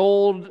overpowered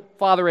old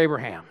Father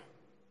Abraham,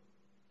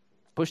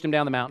 pushed him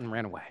down the mountain and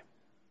ran away.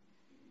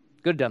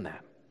 Could have done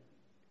that.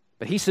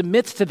 But he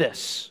submits to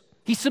this.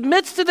 He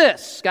submits to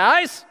this,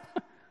 guys.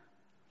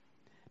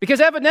 Because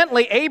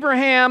evidently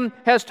Abraham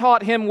has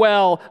taught him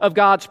well of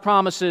God's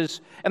promises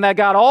and that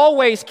God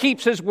always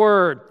keeps his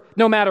word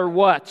no matter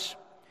what.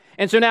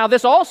 And so now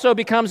this also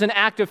becomes an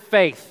act of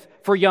faith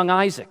for young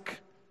Isaac.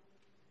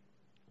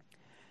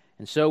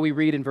 And so we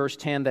read in verse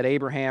 10 that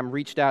Abraham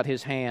reached out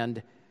his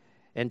hand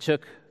and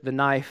took the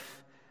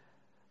knife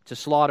to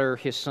slaughter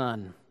his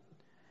son.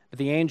 But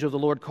the angel of the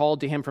Lord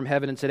called to him from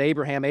heaven and said,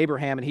 Abraham,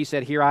 Abraham. And he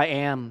said, Here I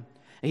am.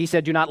 And he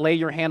said, Do not lay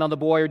your hand on the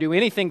boy or do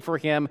anything for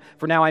him,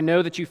 for now I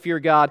know that you fear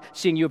God,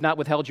 seeing you have not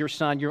withheld your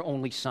son, your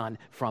only son,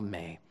 from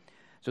me.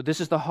 So this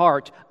is the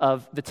heart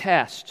of the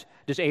test.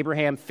 Does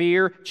Abraham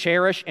fear,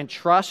 cherish, and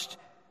trust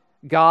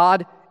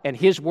God and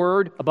his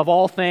word above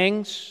all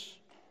things?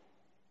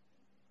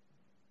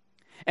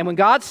 And when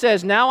God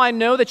says, Now I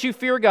know that you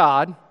fear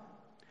God,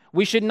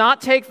 we should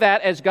not take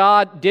that as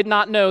God did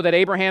not know that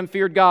Abraham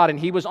feared God and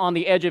he was on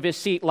the edge of his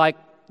seat like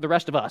the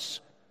rest of us.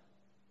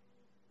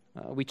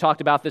 We talked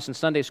about this in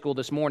Sunday school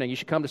this morning. You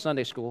should come to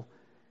Sunday school.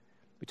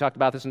 We talked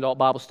about this in adult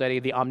Bible study,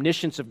 the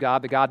omniscience of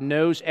God, that God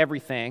knows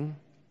everything.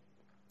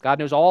 God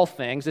knows all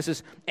things. This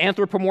is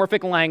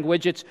anthropomorphic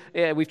language.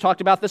 We've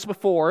talked about this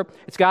before.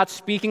 It's God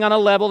speaking on a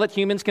level that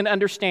humans can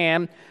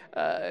understand.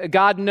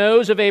 God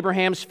knows of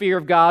Abraham's fear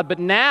of God, but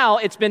now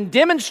it's been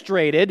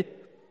demonstrated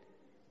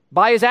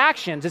by his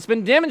actions. It's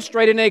been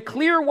demonstrated in a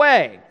clear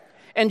way.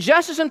 And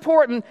just as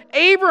important,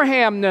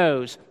 Abraham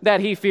knows that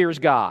he fears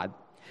God.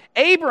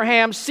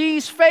 Abraham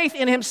sees faith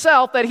in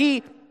himself that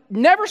he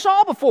never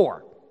saw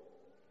before.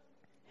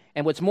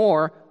 And what's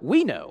more,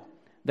 we know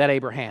that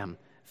Abraham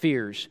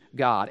fears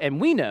God.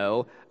 And we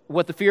know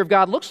what the fear of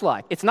God looks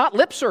like. It's not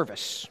lip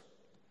service.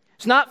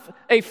 It's not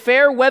a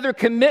fair weather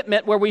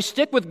commitment where we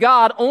stick with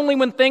God only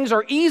when things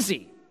are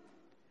easy.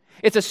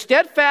 It's a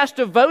steadfast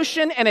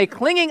devotion and a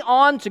clinging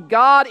on to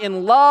God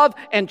in love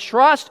and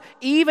trust,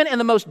 even in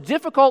the most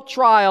difficult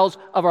trials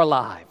of our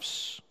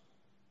lives.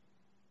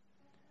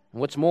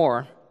 And what's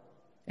more,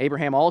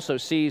 Abraham also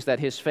sees that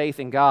his faith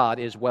in God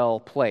is well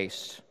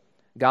placed.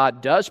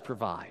 God does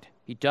provide.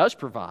 He does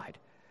provide.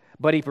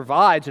 But he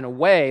provides in a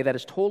way that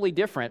is totally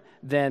different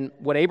than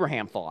what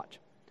Abraham thought,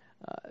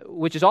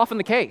 which is often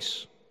the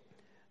case.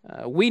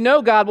 We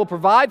know God will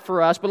provide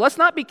for us, but let's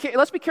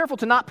be careful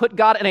to not put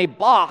God in a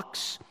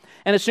box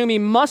and assume he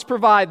must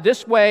provide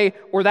this way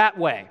or that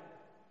way.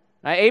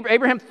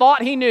 Abraham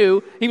thought he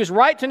knew. He was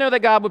right to know that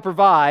God would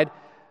provide,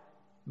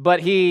 but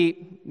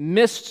he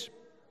misjudged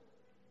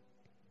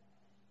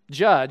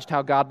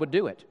how God would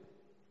do it.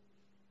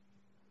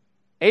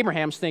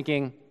 Abraham's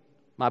thinking,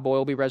 my boy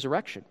will be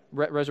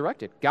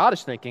resurrected. God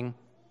is thinking,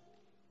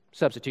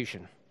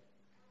 substitution.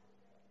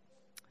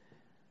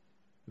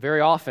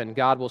 Very often,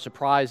 God will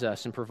surprise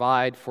us and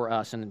provide for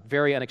us in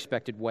very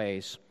unexpected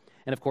ways.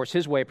 And of course,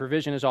 his way of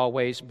provision is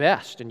always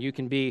best. And you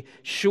can be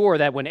sure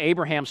that when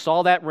Abraham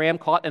saw that ram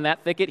caught in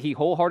that thicket, he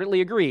wholeheartedly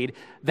agreed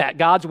that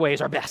God's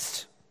ways are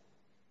best.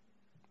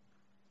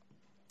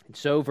 And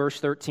so, verse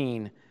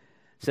 13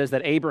 says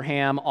that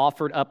Abraham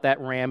offered up that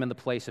ram in the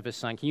place of his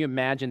son. Can you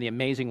imagine the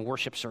amazing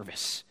worship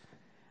service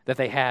that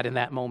they had in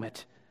that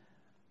moment?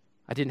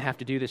 I didn't have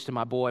to do this to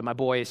my boy. My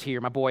boy is here.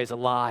 My boy is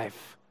alive.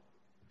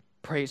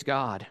 Praise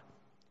God.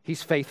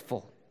 He's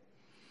faithful.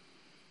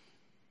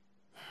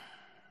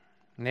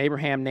 And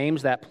Abraham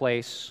names that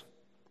place,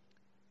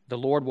 the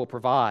Lord will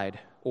provide,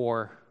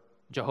 or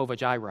Jehovah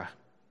Jireh.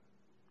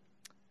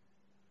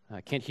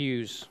 Kent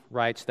Hughes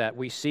writes that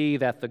we see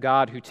that the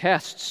God who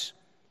tests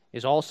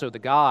is also the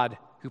God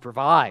who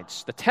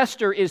provides. The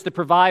tester is the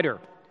provider.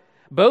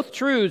 Both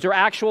truths are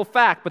actual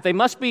fact, but they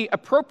must be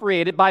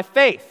appropriated by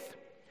faith.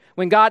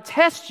 When God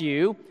tests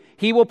you,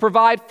 He will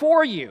provide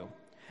for you.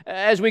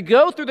 As we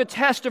go through the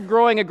test of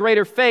growing a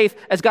greater faith,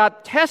 as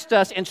God tests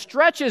us and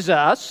stretches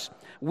us,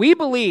 we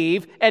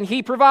believe and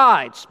He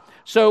provides.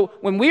 So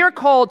when we are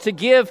called to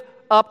give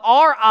up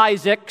our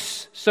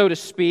Isaacs, so to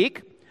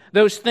speak,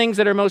 those things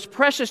that are most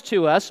precious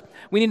to us,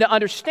 we need to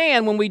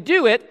understand when we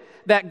do it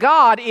that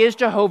God is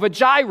Jehovah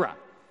Jireh,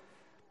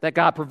 that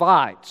God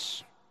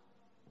provides.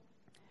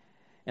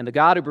 And the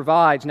God who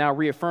provides now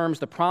reaffirms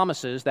the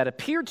promises that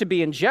appeared to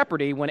be in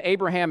jeopardy when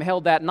Abraham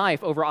held that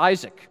knife over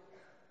Isaac.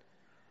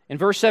 In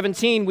verse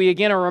 17, we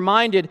again are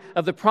reminded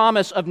of the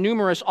promise of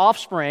numerous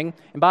offspring.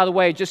 And by the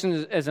way, just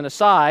as an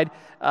aside,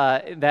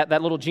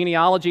 that little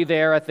genealogy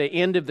there at the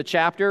end of the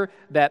chapter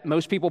that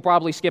most people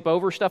probably skip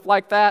over, stuff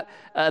like that,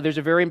 there's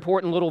a very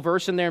important little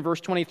verse in there in verse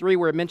 23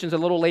 where it mentions a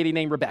little lady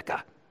named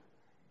Rebekah.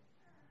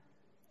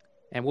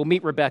 And we'll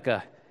meet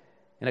Rebekah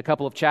in a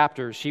couple of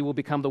chapters. She will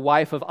become the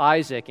wife of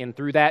Isaac, and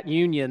through that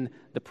union,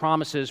 the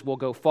promises will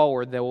go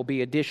forward. There will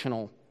be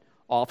additional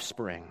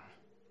offspring.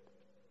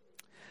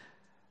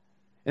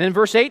 And in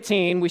verse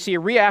 18, we see a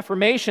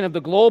reaffirmation of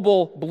the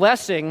global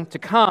blessing to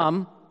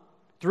come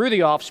through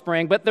the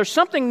offspring, but there's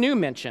something new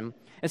mentioned.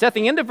 It's at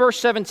the end of verse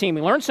 17.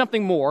 We learn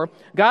something more.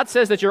 God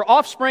says that your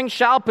offspring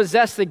shall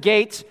possess the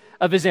gates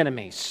of his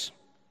enemies.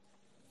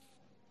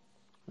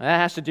 That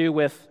has to do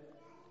with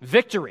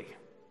victory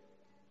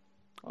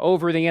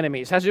over the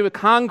enemies. It has to do with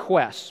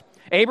conquest.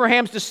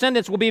 Abraham's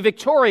descendants will be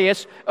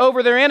victorious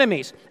over their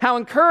enemies. How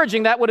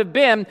encouraging that would have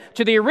been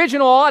to the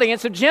original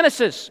audience of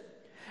Genesis.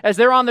 As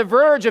they're on the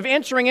verge of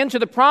entering into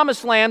the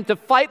promised land to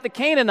fight the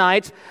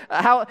Canaanites,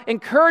 how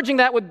encouraging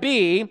that would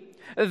be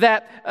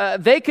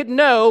that they could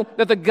know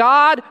that the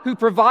God who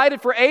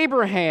provided for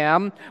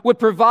Abraham would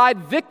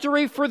provide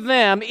victory for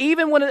them,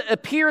 even when it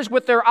appears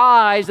with their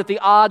eyes that the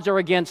odds are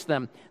against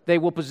them. They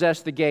will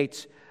possess the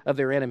gates of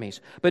their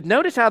enemies. But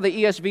notice how the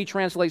ESV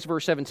translates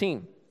verse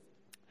 17.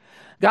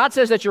 God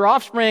says that your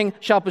offspring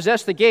shall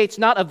possess the gates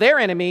not of their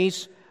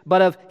enemies,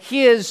 but of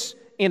his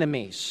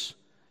enemies.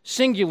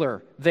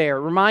 Singular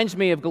there. Reminds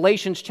me of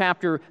Galatians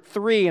chapter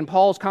 3 and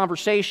Paul's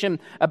conversation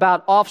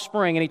about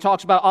offspring. And he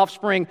talks about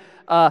offspring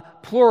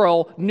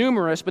plural,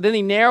 numerous, but then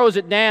he narrows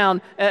it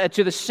down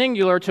to the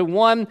singular, to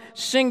one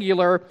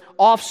singular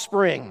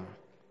offspring.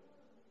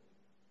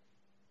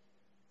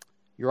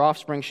 Your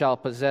offspring shall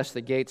possess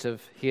the gates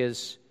of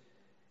his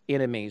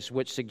enemies,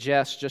 which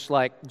suggests, just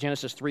like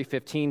Genesis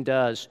 3:15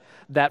 does,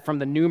 that from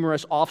the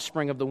numerous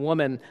offspring of the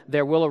woman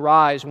there will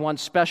arise one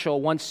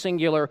special, one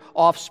singular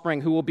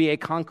offspring who will be a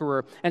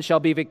conqueror and shall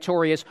be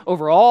victorious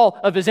over all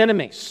of his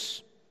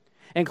enemies,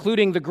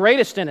 including the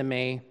greatest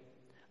enemy,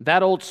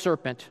 that old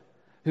serpent,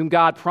 whom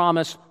God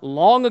promised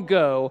long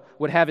ago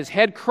would have his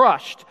head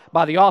crushed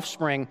by the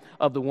offspring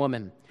of the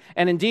woman.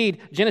 And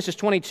indeed, Genesis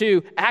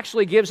 22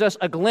 actually gives us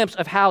a glimpse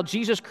of how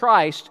Jesus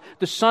Christ,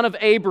 the son of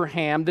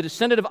Abraham, the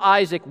descendant of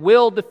Isaac,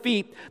 will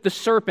defeat the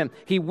serpent.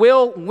 He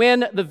will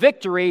win the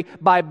victory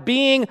by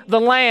being the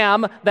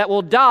lamb that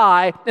will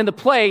die in the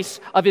place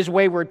of his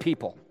wayward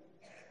people.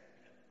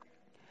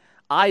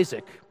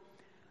 Isaac,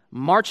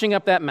 marching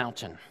up that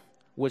mountain,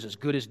 was as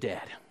good as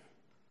dead.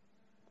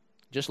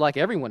 Just like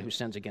everyone who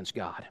sins against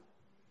God.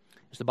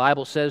 As the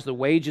Bible says, the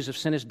wages of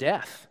sin is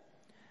death.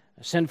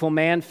 A sinful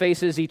man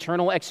faces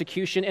eternal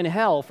execution in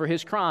hell for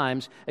his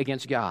crimes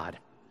against God.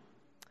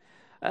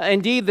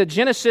 Indeed, the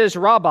Genesis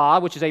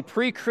Rabbah, which is a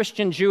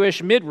pre-Christian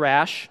Jewish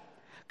midrash,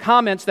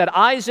 comments that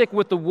Isaac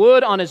with the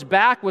wood on his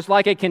back was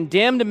like a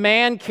condemned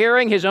man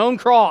carrying his own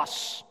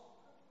cross.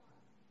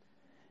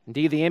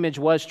 Indeed, the image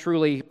was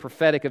truly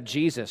prophetic of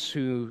Jesus,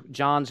 who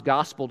John's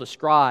gospel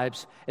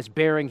describes as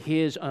bearing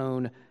his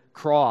own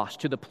cross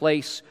to the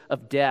place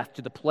of death,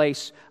 to the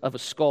place of a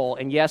skull.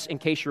 And yes, in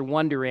case you're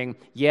wondering,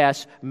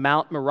 yes,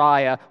 Mount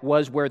Moriah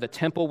was where the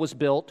temple was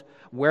built,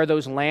 where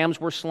those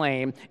lambs were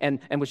slain, and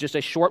was just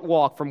a short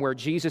walk from where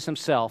Jesus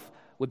himself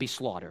would be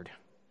slaughtered.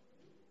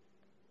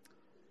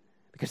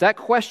 Because that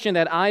question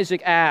that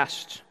Isaac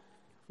asked,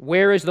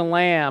 where is the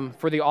lamb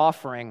for the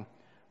offering,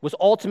 was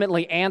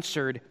ultimately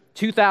answered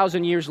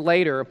 2,000 years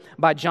later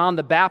by John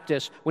the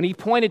Baptist when he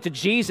pointed to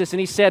Jesus and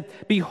he said,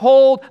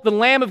 "Behold the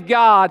Lamb of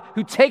God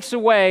who takes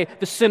away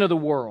the sin of the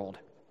world."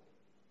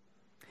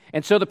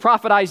 And so the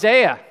prophet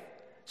Isaiah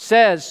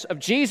says of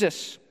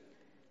Jesus,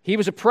 he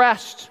was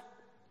oppressed,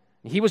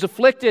 he was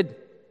afflicted,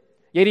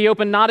 yet he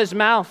opened not his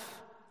mouth.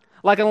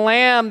 Like a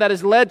lamb that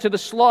is led to the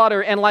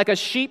slaughter, and like a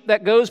sheep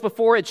that goes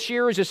before its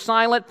shearers is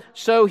silent,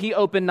 so he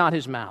opened not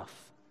his mouth.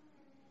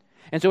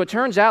 And so it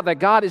turns out that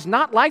God is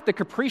not like the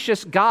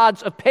capricious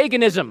gods of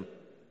paganism.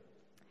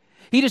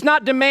 He does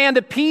not demand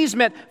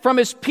appeasement from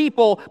his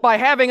people by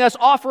having us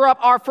offer up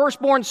our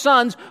firstborn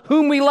sons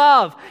whom we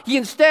love. He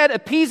instead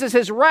appeases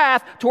his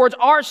wrath towards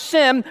our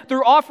sin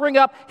through offering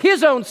up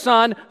his own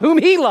son whom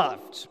he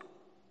loved.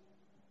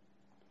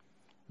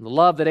 The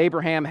love that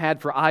Abraham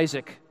had for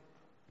Isaac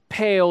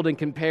paled in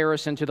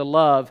comparison to the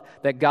love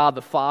that God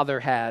the Father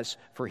has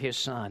for his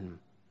son.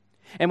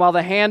 And while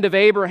the hand of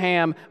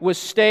Abraham was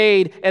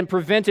stayed and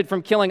prevented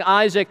from killing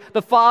Isaac,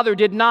 the Father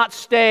did not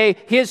stay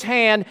his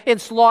hand in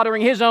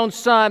slaughtering his own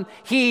son.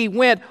 He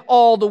went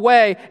all the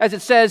way. As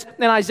it says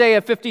in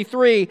Isaiah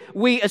 53,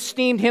 we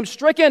esteemed him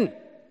stricken,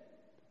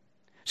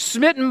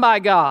 smitten by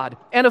God,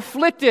 and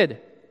afflicted.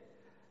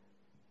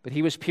 But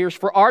he was pierced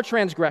for our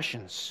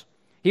transgressions.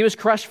 He was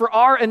crushed for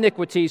our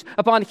iniquities.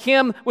 Upon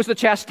him was the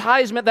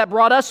chastisement that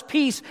brought us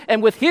peace,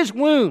 and with his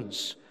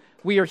wounds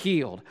we are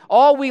healed.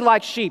 All we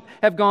like sheep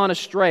have gone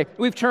astray.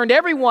 We've turned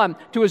everyone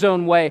to his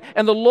own way,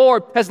 and the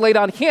Lord has laid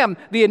on him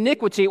the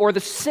iniquity or the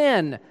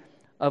sin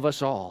of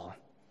us all.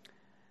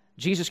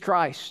 Jesus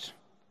Christ,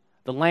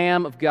 the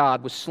Lamb of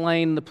God, was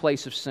slain in the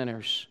place of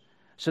sinners,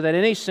 so that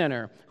any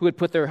sinner who would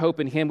put their hope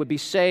in him would be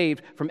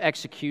saved from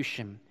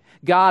execution.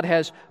 God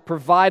has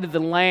provided the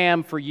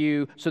Lamb for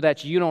you so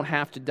that you don't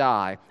have to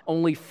die.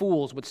 Only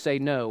fools would say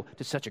no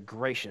to such a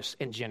gracious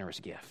and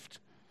generous gift.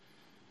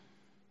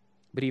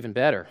 But even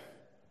better,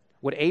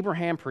 what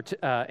Abraham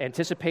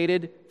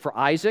anticipated for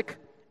Isaac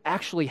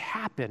actually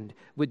happened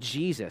with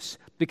Jesus,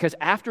 because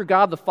after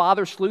God the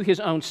Father slew his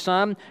own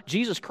son,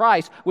 Jesus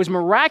Christ was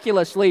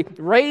miraculously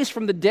raised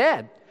from the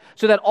dead,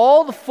 so that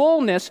all the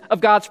fullness of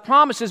God's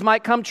promises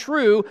might come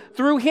true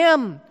through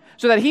him,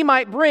 so that he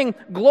might bring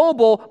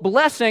global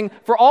blessing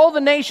for all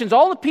the nations,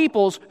 all the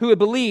peoples who would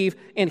believe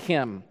in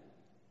him.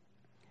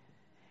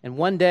 And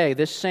one day,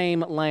 this same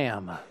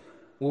Lamb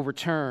will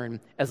return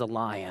as a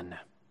lion,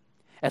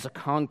 as a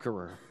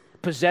conqueror,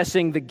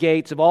 possessing the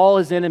gates of all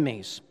his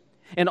enemies.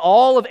 And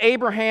all of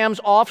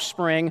Abraham's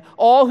offspring,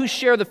 all who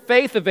share the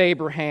faith of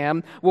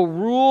Abraham, will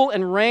rule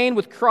and reign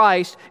with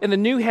Christ in the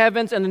new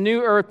heavens and the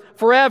new earth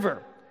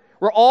forever,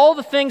 where all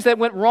the things that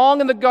went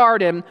wrong in the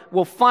garden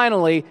will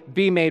finally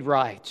be made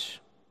right.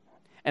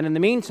 And in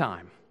the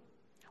meantime,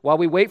 while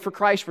we wait for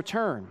Christ's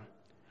return,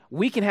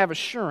 we can have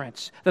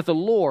assurance that the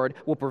Lord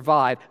will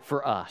provide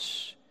for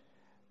us.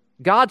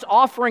 God's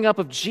offering up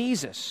of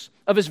Jesus,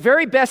 of his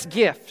very best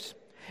gift,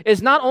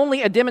 is not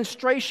only a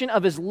demonstration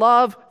of his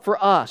love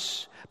for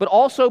us, but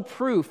also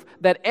proof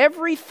that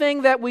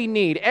everything that we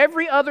need,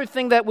 every other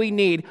thing that we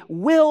need,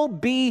 will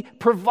be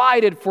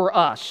provided for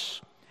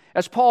us.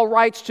 As Paul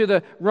writes to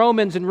the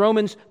Romans in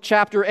Romans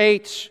chapter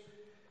 8,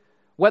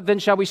 what then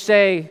shall we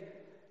say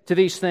to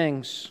these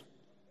things?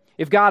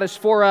 If God is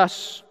for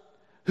us,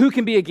 who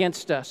can be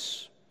against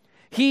us?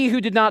 He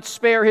who did not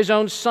spare his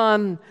own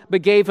son,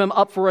 but gave him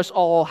up for us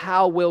all,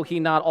 how will he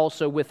not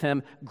also with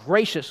him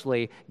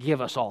graciously give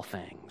us all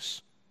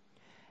things?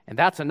 And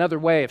that's another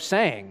way of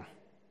saying,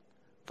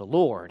 the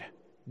Lord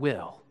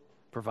will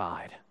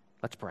provide.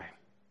 Let's pray.